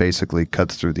basically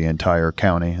cuts through the entire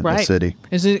county and the city.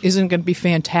 Isn't going to be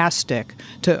fantastic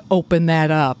to open that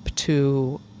up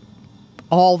to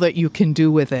all that you can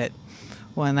do with it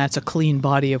when that's a clean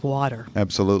body of water?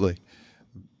 Absolutely.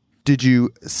 Did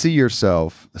you see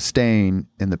yourself staying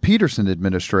in the Peterson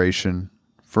administration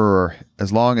for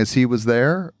as long as he was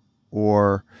there?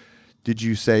 Or did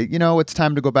you say, it's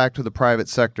time to go back to the private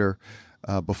sector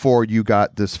before you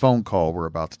got this phone call we're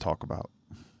about to talk about?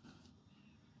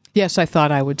 Yes, I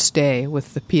thought I would stay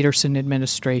with the Peterson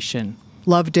administration.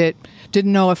 Loved it.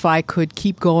 Didn't know if I could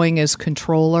keep going as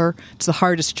controller. It's the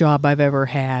hardest job I've ever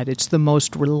had. It's the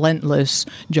most relentless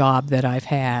job that I've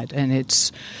had, and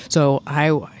it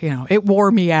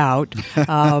wore me out.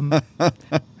 But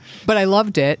I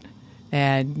loved it,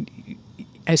 and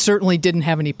I certainly didn't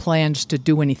have any plans to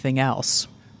do anything else.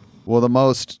 Well, the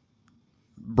most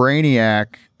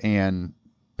brainiac and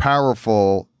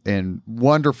powerful and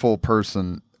wonderful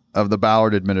person of the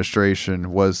Ballard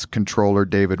administration was Controller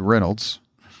David Reynolds,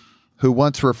 who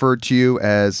once referred to you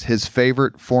as his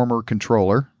favorite former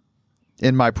controller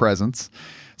in my presence.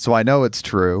 So I know it's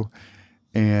true.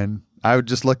 And I would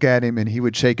just look at him and he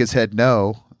would shake his head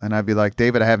no. And I'd be like,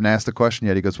 David, I haven't asked the question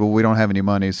yet. He goes, well, we don't have any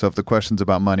money. So if the question's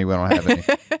about money, we don't have any.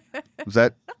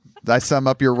 Did I sum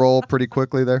up your role pretty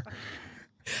quickly there?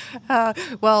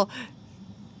 Well,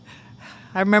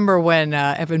 I remember when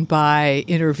Evan Bayh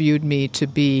interviewed me to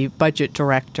be budget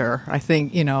director. I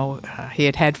think, he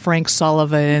had Frank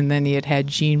Sullivan, then he had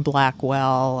Jean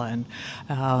Blackwell, and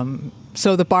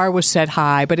so the bar was set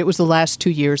high, but it was the last 2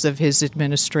 years of his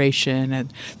administration,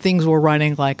 and things were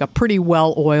running like a pretty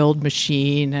well-oiled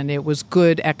machine, and it was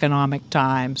good economic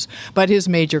times. But his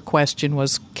major question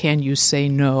was, can you say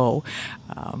no?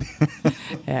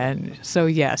 And so,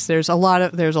 yes, there's a lot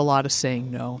of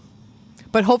saying no.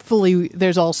 But hopefully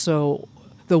there's also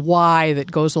the why that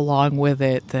goes along with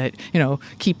it that,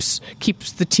 keeps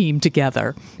the team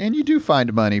together. And you do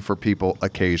find money for people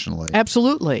occasionally.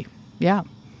 Absolutely. Yeah.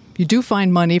 You do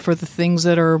find money for the things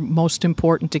that are most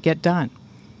important to get done.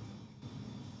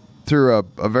 Through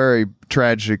a very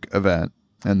tragic event,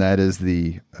 and that is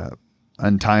the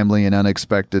untimely and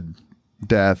unexpected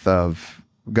death of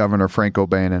Governor Frank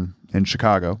O'Bannon in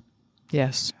Chicago.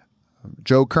 Yes.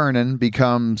 Joe Kernan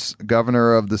becomes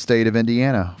governor of the state of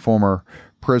Indiana, former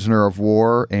prisoner of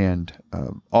war and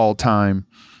all-time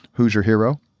Hoosier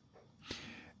hero.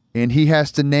 And he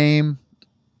has to name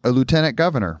a lieutenant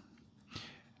governor.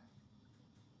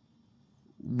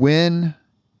 When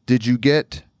did you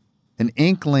get an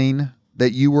inkling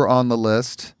that you were on the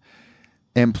list?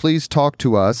 And please talk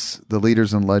to us, the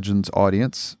Leaders and Legends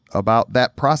audience, about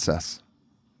that process.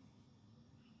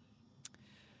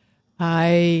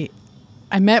 I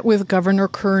met with Governor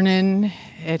Kernan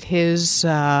at his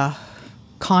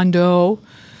condo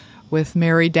with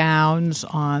Mary Downs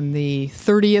on the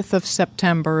 30th of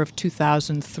September of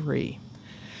 2003.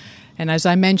 And as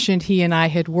I mentioned, he and I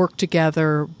had worked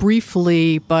together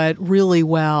briefly, but really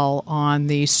well on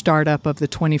the startup of the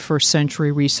 21st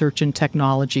Century Research and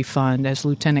Technology Fund. As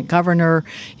Lieutenant Governor,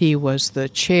 he was the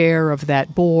chair of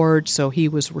that board, so he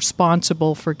was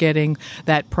responsible for getting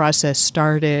that process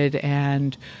started.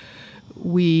 And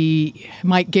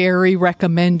Mike Gary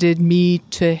recommended me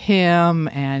to him,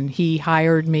 and he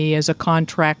hired me as a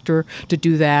contractor to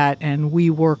do that, and we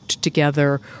worked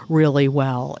together really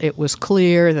well. It was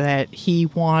clear that he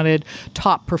wanted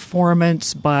top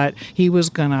performance, but he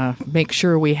was going to make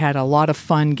sure we had a lot of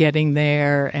fun getting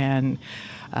there, and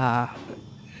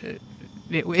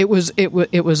it was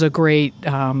a great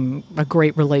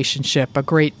relationship, a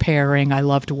great pairing. I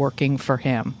loved working for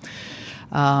him.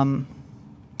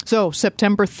 So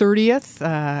September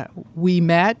 30th, we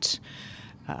met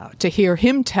to hear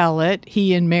him tell it.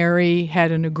 He and Mary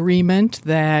had an agreement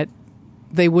that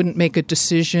they wouldn't make a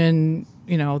decision,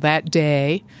 that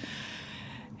day.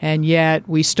 And yet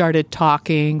we started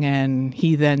talking, and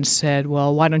he then said,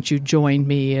 well, why don't you join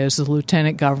me as the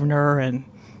lieutenant governor? And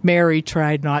Mary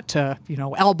tried not to,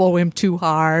 elbow him too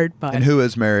hard. But and who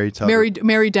is Mary?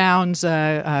 Mary Downs,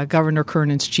 Governor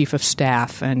Kernan's chief of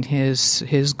staff, and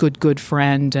his good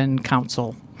friend and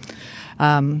counsel.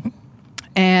 So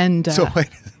wait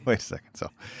a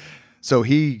second. So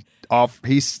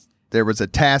there was a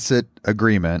tacit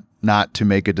agreement not to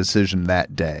make a decision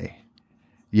that day.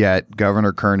 Yet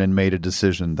Governor Kernan made a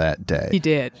decision that day. He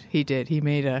did. He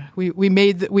made we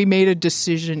made a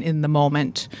decision in the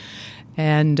moment.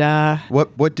 And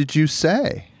what did you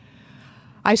say?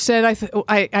 I said,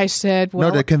 well,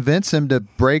 no, to convince him to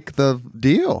break the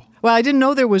deal. Well, I didn't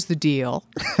know there was the deal.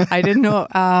 I didn't know.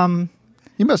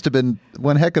 You must have been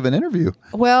one heck of an interview.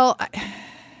 Well,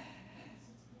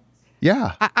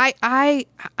 yeah.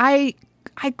 I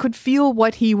could feel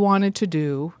what he wanted to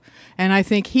do. And I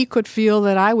think he could feel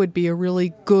that I would be a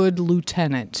really good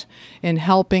lieutenant in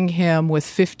helping him with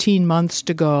 15 months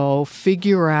to go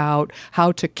figure out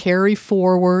how to carry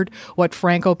forward what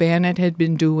Frank O'Bannon had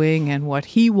been doing and what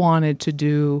he wanted to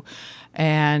do,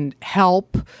 and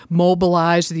help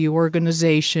mobilize the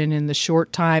organization in the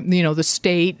short time, the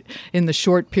state in the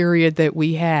short period that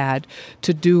we had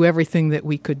to do everything that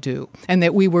we could do. And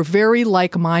that we were very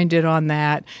like-minded on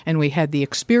that, and we had the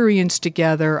experience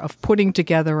together of putting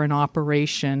together an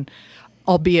operation,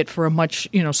 albeit for a much,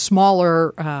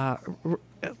 smaller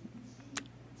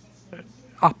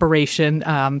operation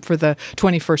for the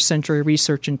 21st Century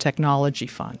Research and Technology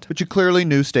Fund. But you clearly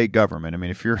knew state government. I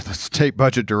mean, if you're the state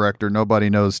budget director, nobody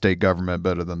knows state government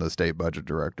better than the state budget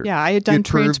director. Yeah, I had done. You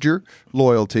proved your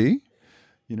loyalty.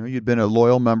 You'd been a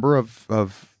loyal member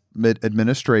of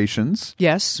administrations.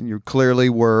 Yes. You clearly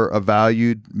were a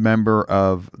valued member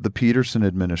of the Peterson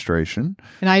administration.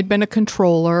 And I had been a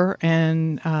controller,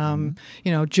 and,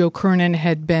 Joe Kernan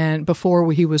had been,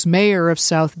 before he was mayor of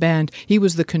South Bend, he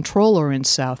was the controller in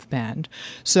South Bend.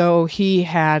 So he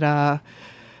had that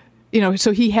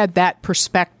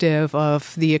perspective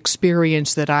of the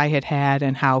experience that I had had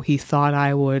and how he thought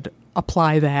I would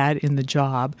apply that in the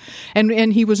job.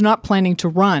 And he was not planning to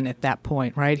run at that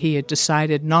point, right? He had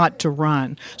decided not to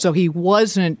run. So he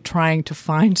wasn't trying to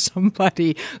find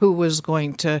somebody who was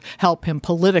going to help him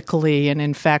politically. And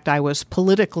in fact, I was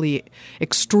politically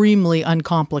extremely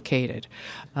uncomplicated.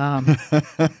 And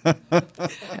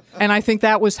I think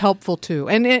that was helpful too.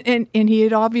 And he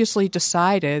had obviously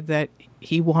decided that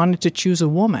he wanted to choose a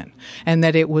woman, and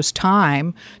that it was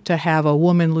time to have a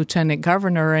woman lieutenant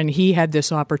governor, and he had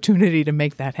this opportunity to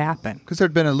make that happen. Because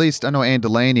there'd been at least, I know Ann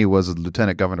Delaney was a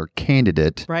lieutenant governor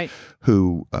candidate, right?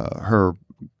 Who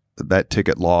that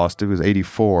ticket lost. It was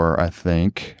 84, I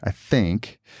think.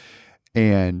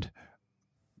 And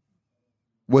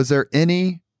was there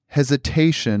any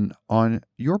hesitation on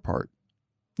your part?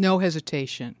 No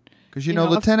hesitation. Because,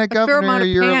 Lieutenant Governor,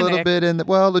 you're a little bit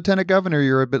Lieutenant Governor,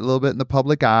 you're a little bit in the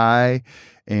public eye.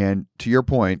 And to your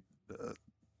point,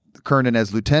 Kernan,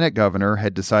 as Lieutenant Governor,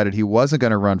 had decided he wasn't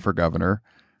going to run for governor.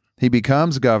 He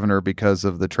becomes governor because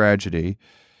of the tragedy.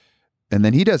 And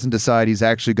then he doesn't decide he's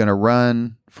actually going to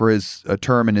run for a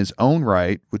term in his own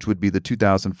right, which would be the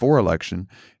 2004 election,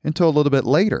 until a little bit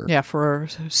later. Yeah, for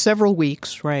several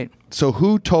weeks, right. So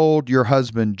who told your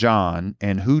husband, John,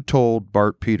 and who told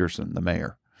Bart Peterson, the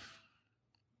mayor?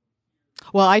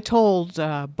 Well, I told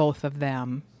both of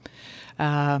them.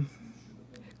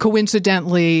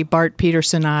 Coincidentally, Bart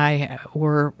Peterson and I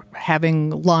were having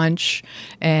lunch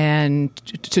and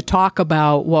to talk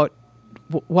about what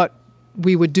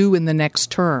we would do in the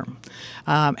next term.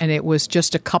 And it was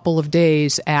just a couple of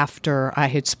days after I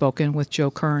had spoken with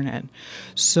Joe Kernan.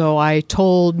 So I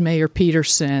told Mayor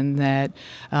Peterson that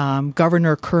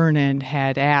Governor Kernan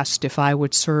had asked if I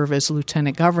would serve as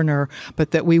lieutenant governor,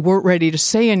 but that we weren't ready to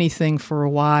say anything for a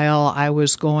while. I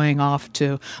was going off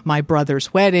to my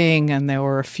brother's wedding, and there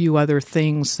were a few other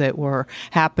things that were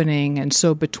happening. And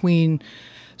so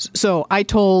I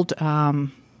told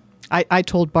I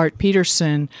told Bart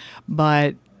Peterson,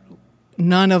 but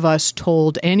none of us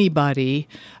told anybody,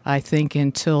 I think,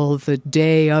 until the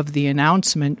day of the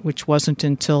announcement, which wasn't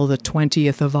until the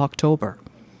 20th of October.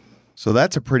 So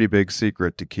that's a pretty big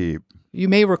secret to keep. You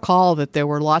may recall that there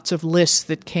were lots of lists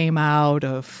that came out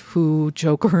of who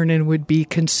Joe Kernan would be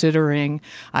considering.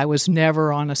 I was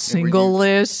never on a single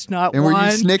list, not and one. And were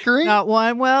you snickering? Not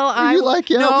one. Well,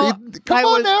 come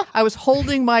on now. I was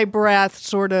holding my breath,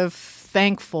 sort of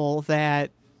thankful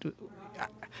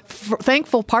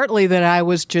partly that I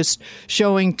was just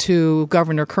showing to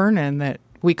Governor Kernan that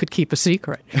we could keep a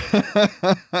secret.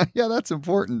 Yeah, that's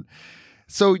important.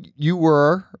 So you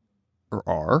were, or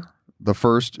are, the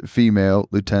first female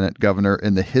lieutenant governor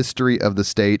in the history of the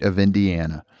state of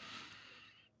Indiana.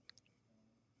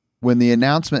 When the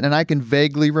announcement, and I can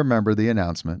vaguely remember the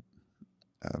announcement,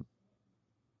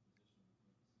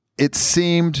 it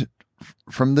seemed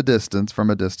from a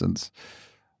distance,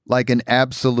 like an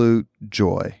absolute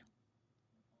joy.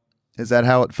 Is that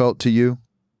how it felt to you?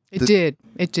 It did.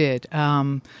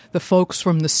 The folks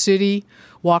from the city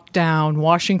walked down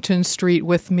Washington Street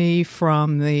with me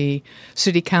from the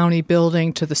city-county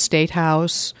building to the State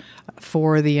House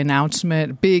for the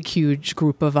announcement. A big, huge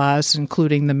group of us,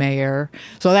 including the mayor.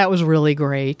 So that was really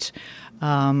great.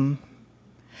 And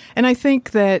I think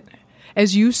that,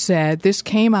 as you said, this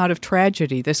came out of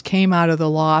tragedy. This came out of the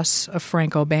loss of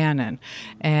Frank O'Bannon.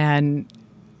 And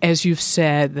as you've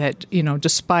said, that,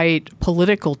 despite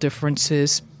political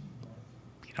differences,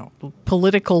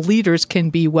 political leaders can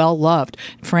be well loved.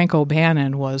 Frank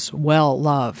O'Bannon was well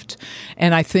loved,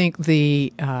 and I think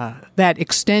that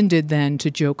extended then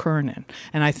to Joe Kernan,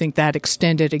 and I think that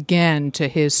extended again to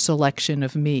his selection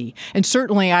of me. And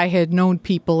certainly, I had known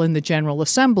people in the General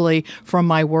Assembly from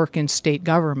my work in state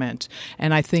government,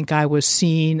 and I think I was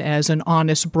seen as an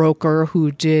honest broker who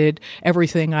did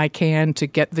everything I can to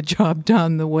get the job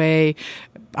done the way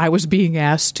I was being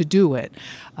asked to do it.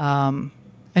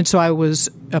 And so I was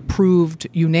approved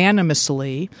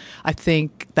unanimously. I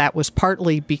think that was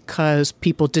partly because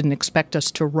people didn't expect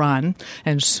us to run.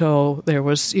 And so there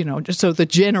was, so the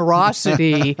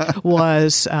generosity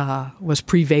was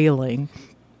prevailing.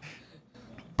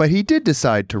 But he did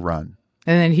decide to run.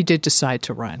 And then he did decide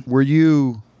to run. Were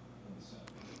you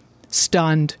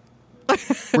stunned?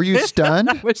 Were you stunned?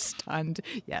 I was stunned,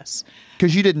 yes.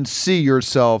 Because you didn't see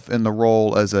yourself in the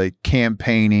role as a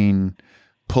campaigning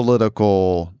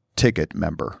political ticket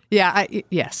member. Yeah,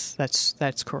 yes,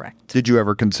 that's correct. Did you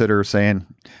ever consider saying,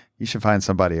 you should find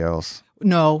somebody else?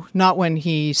 No, not when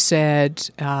he said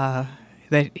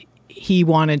that he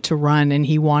wanted to run and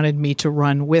he wanted me to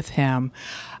run with him.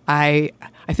 I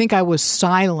think I was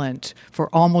silent for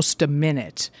almost a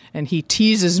minute, and he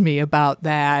teases me about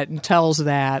that and tells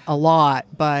that a lot,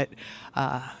 but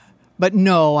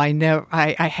no, I never.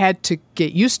 I had to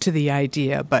get used to the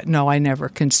idea, but no, I never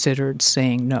considered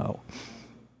saying no.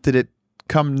 Did it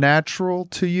come natural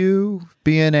to you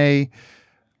being a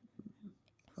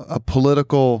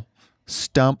political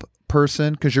stump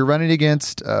person? Because you're running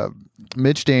against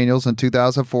Mitch Daniels in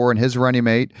 2004, and his running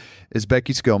mate is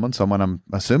Becky Skillman, someone I'm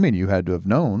assuming you had to have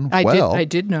known well. I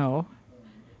did know,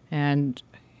 and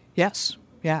yes,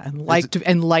 yeah, and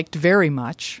liked very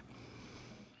much.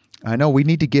 I know we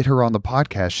need to get her on the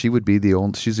podcast.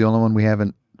 She's the only one we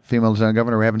haven't, female lieutenant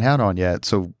governor we haven't had on yet.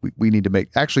 So we need to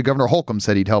actually Governor Holcomb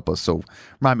said he'd help us. So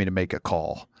remind me to make a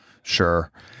call. Sure.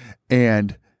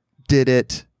 And did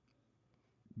it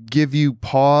give you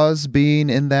pause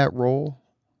being in that role?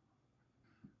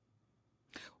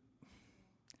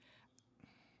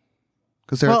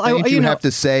 Because there are things you have to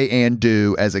say and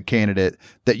do as a candidate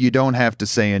that you don't have to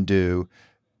say and do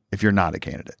if you're not a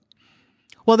candidate.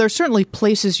 Well, there's certainly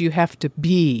places you have to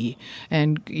be,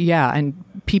 and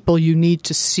people you need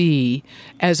to see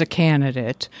as a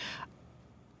candidate.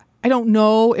 I don't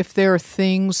know if there are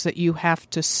things that you have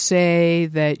to say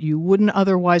that you wouldn't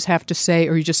otherwise have to say,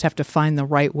 or you just have to find the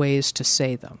right ways to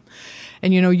say them.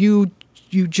 And,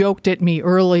 you joked at me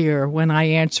earlier when I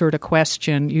answered a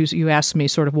question. You asked me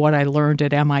sort of what I learned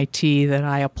at MIT that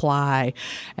I apply.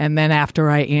 And then after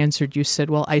I answered, you said,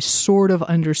 well, I sort of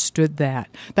understood that.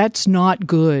 That's not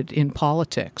good in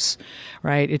politics,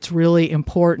 right? It's really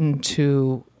important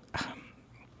to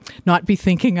not be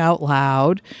thinking out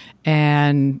loud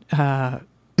and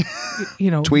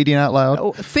tweeting out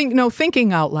loud.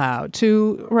 Thinking out loud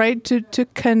to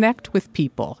connect with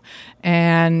people.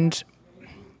 And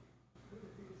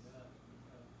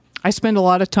I spend a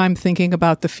lot of time thinking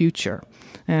about the future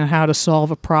and how to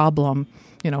solve a problem,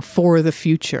 for the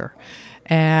future.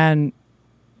 And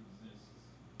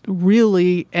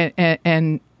really,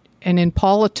 and in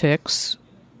politics,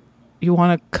 you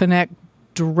want to connect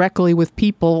directly with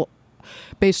people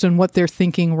based on what they're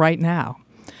thinking right now.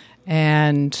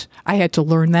 And I had to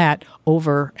learn that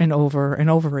over and over and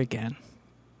over again.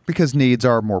 Because needs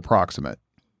are more proximate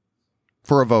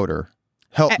for a voter.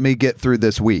 Help me get through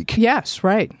this week. Yes,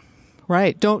 right.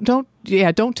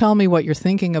 Don't tell me what you're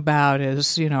thinking about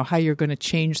is, how you're going to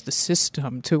change the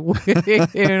system to,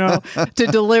 to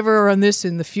deliver on this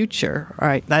in the future. All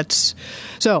right.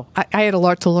 So I had a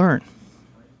lot to learn.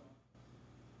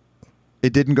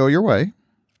 It didn't go your way.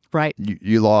 Right.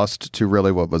 You lost to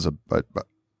really what was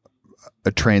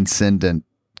a transcendent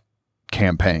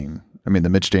campaign. I mean, the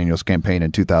Mitch Daniels campaign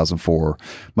in 2004,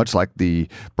 much like the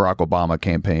Barack Obama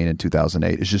campaign in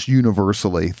 2008, is just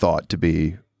universally thought to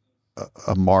be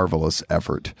a marvelous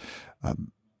effort.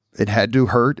 It had to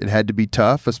hurt. It had to be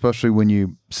tough, especially when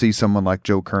you see someone like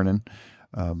Joe Kernan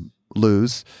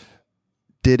lose.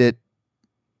 Did it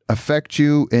affect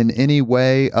you in any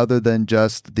way other than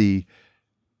just the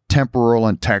temporal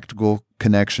and tactical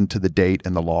connection to the date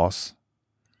and the loss?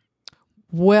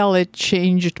 Well, it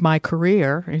changed my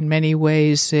career. In many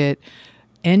ways, it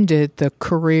ended the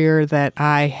career that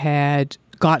I had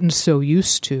gotten so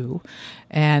used to.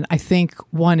 And I think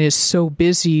one is so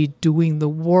busy doing the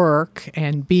work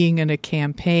and being in a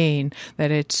campaign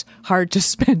that it's hard to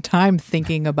spend time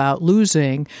thinking about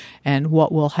losing and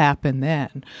what will happen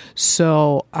then.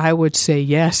 So I would say,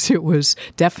 yes, it was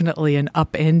definitely an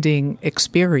upending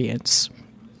experience.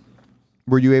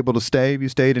 Were you able to stay? You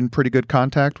stayed in pretty good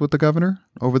contact with the governor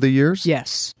over the years?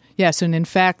 Yes. Yes, and in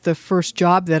fact, the first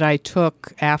job that I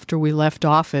took after we left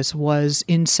office was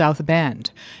in South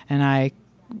Bend, and I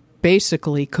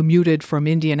basically commuted from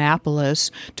Indianapolis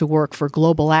to work for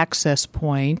Global Access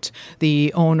Point,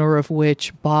 the owner of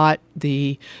which bought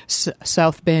the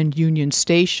South Bend Union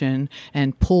Station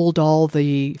and pulled all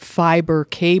the fiber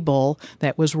cable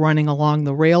that was running along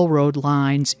the railroad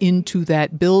lines into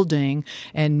that building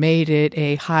and made it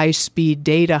a high-speed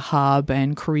data hub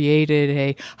and created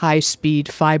a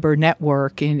high-speed fiber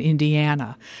network in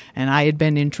Indiana. And I had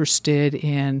been interested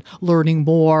in learning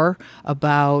more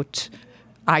about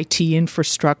IT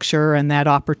infrastructure, and that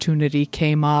opportunity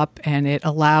came up, and it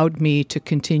allowed me to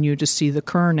continue to see the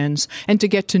Kernans and to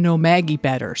get to know Maggie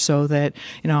better so that,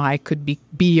 I could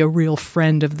be a real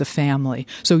friend of the family.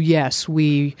 So yes,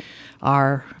 we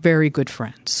are very good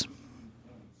friends.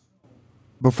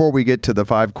 Before we get to the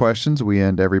 5 questions, we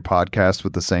end every podcast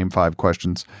with the same 5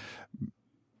 questions.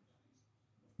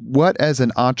 What, as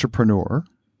an entrepreneur,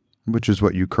 which is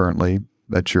what you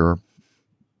that's your,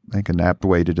 I think, an apt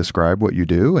way to describe what you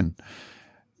do and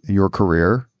your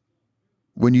career.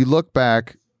 When you look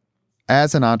back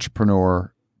as an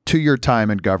entrepreneur to your time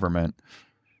in government,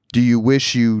 do you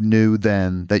wish you knew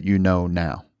then that you know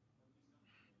now?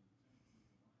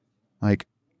 Like,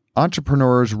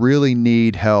 entrepreneurs really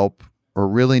need help or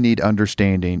really need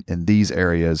understanding in these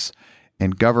areas,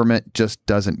 and government just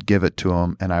doesn't give it to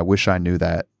them, and I wish I knew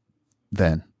that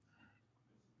then.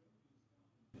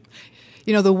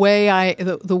 The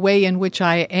way in which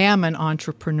I am an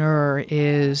entrepreneur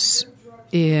is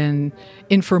in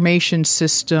information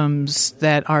systems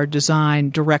that are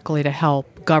designed directly to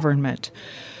help government.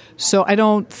 So I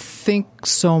don't think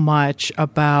so much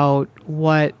about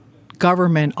what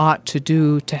government ought to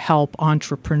do to help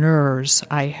entrepreneurs.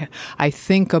 I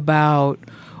think about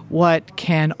what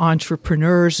can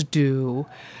entrepreneurs do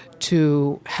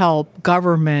to help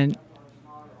government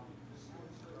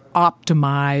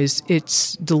optimize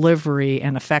its delivery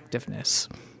and effectiveness.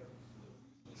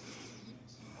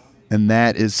 And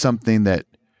that is something that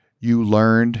you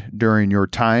learned during your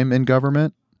time in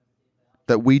government,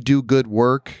 that we do good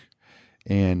work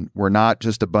and we're not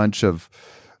just a bunch of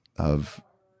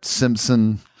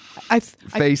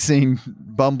Simpson-facing,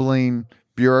 bumbling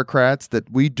bureaucrats,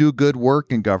 that we do good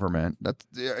work in government.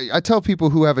 I tell people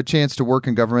who have a chance to work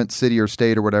in government, city or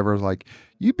state or whatever, like,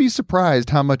 you'd be surprised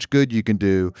how much good you can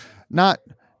do, not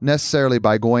necessarily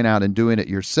by going out and doing it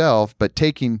yourself, but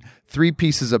taking 3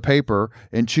 pieces of paper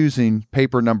and choosing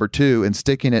paper number 2 and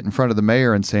sticking it in front of the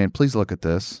mayor and saying, please look at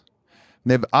this.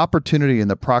 They have opportunity in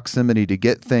the proximity to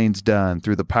get things done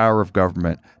through the power of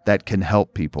government that can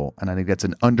help people. And I think that's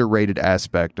an underrated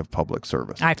aspect of public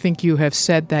service. I think you have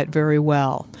said that very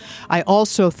well. I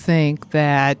also think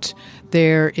that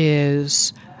there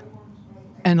is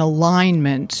an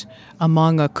alignment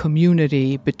among a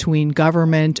community between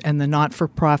government and the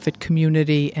not-for-profit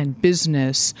community and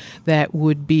business that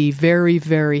would be very,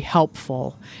 very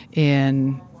helpful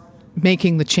in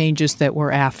making the changes that we're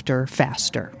after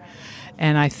faster.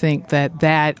 And I think that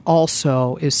that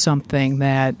also is something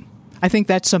that,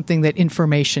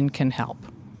 information can help.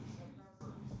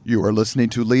 You are listening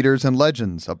to Leaders and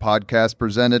Legends, a podcast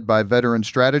presented by Veteran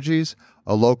Strategies,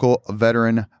 a local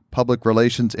veteran public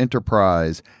relations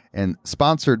enterprise, and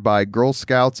sponsored by Girl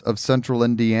Scouts of Central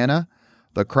Indiana,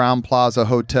 the Crowne Plaza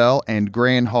Hotel and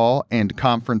Grand Hall and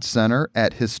Conference Center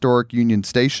at Historic Union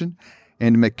Station,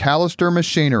 and McAllister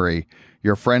Machinery,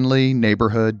 your friendly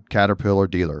neighborhood Caterpillar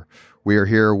dealer. We are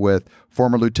here with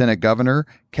former Lieutenant Governor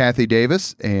Kathy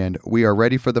Davis, and we are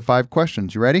ready for the 5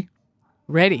 questions. You ready?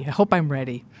 Ready. I hope I'm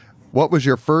ready. What was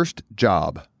your first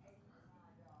job?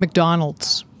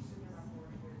 McDonald's.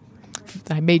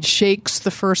 I made shakes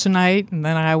the first night, and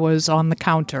then I was on the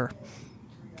counter.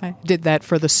 I did that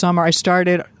for the summer. I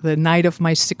started the night of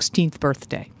my 16th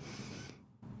birthday.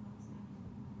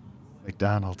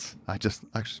 McDonald's. I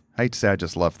hate to say I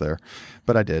just left there,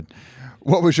 but I did.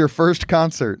 What was your first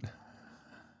concert?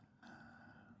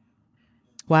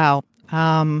 Wow.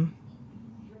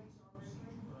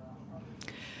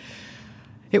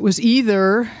 It was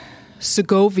either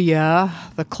Segovia,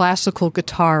 the classical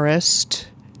guitarist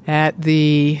at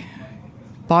the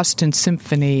Boston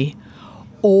Symphony,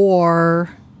 or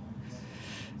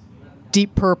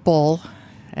Deep Purple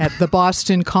at the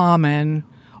Boston Common,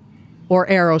 or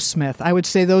Aerosmith. I would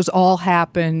say those all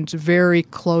happened very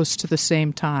close to the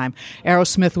same time.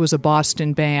 Aerosmith was a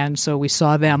Boston band, so we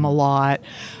saw them a lot.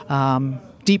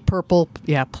 Deep Purple,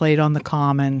 played on the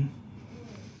Common.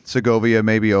 Segovia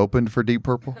maybe opened for Deep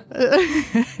Purple?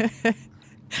 No.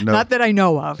 Not that I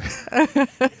know of.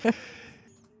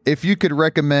 If you could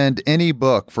recommend any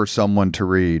book for someone to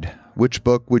read, which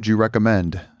book would you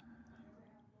recommend?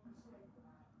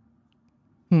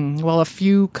 Well, a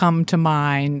few come to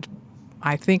mind.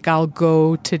 I think I'll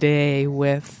go today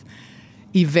with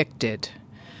Evicted.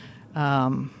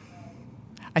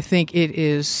 I think it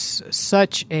is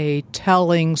such a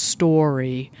telling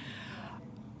story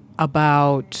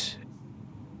about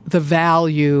the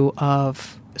value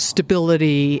of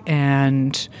stability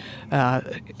and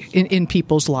in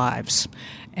people's lives,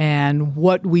 and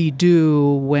what we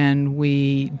do when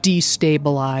we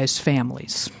destabilize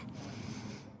families.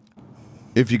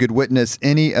 If you could witness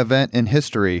any event in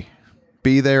history,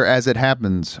 be there as it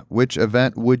happens, which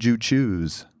event would you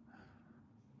choose?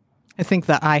 I think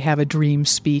the I Have a Dream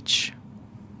speech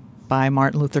by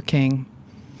Martin Luther King.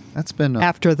 That's been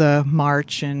after the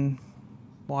march in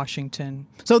Washington.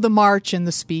 So the march and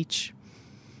the speech.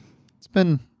 It's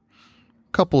been a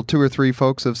couple, 2 or 3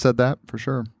 folks have said that for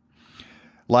sure.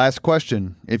 Last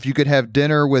question. If you could have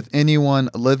dinner with anyone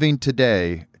living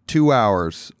today, 2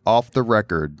 hours off the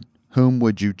record, whom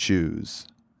would you choose?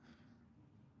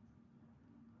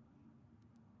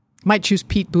 Might choose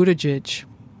Pete Buttigieg.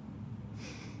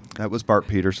 That was Bart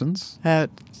Peterson's.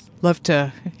 Love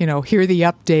to, hear the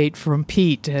update from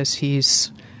Pete as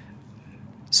he's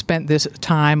spent this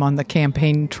time on the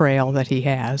campaign trail that he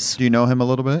has. Do you know him a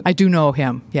little bit? I do know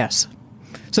him, yes.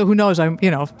 So who knows?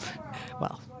 You're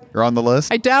on the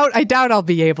list? I doubt I'll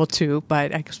be able to,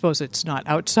 but I suppose it's not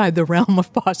outside the realm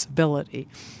of possibility.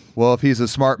 Well, if he's a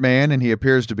smart man, and he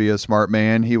appears to be a smart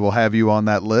man, he will have you on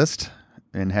that list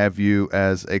and have you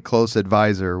as a close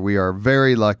advisor. We are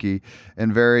very lucky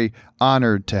and very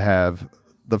honored to have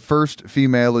the first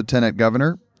female lieutenant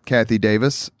governor, Kathy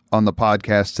Davis, on the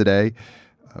podcast today.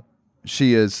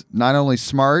 She is not only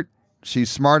smart, she's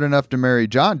smart enough to marry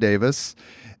John Davis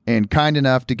and kind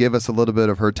enough to give us a little bit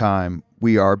of her time.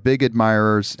 We are big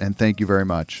admirers, and thank you very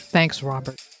much. Thanks,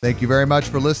 Robert. Thank you very much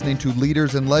for listening to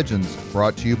Leaders and Legends,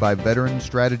 brought to you by Veteran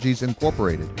Strategies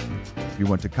Incorporated. If you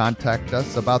want to contact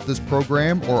us about this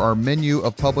program or our menu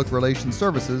of public relations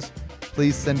services,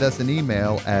 please send us an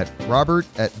email at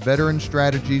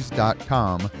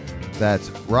robert@veteranstrategies.com. That's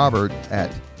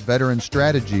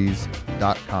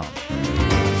robert@veteranstrategies.com.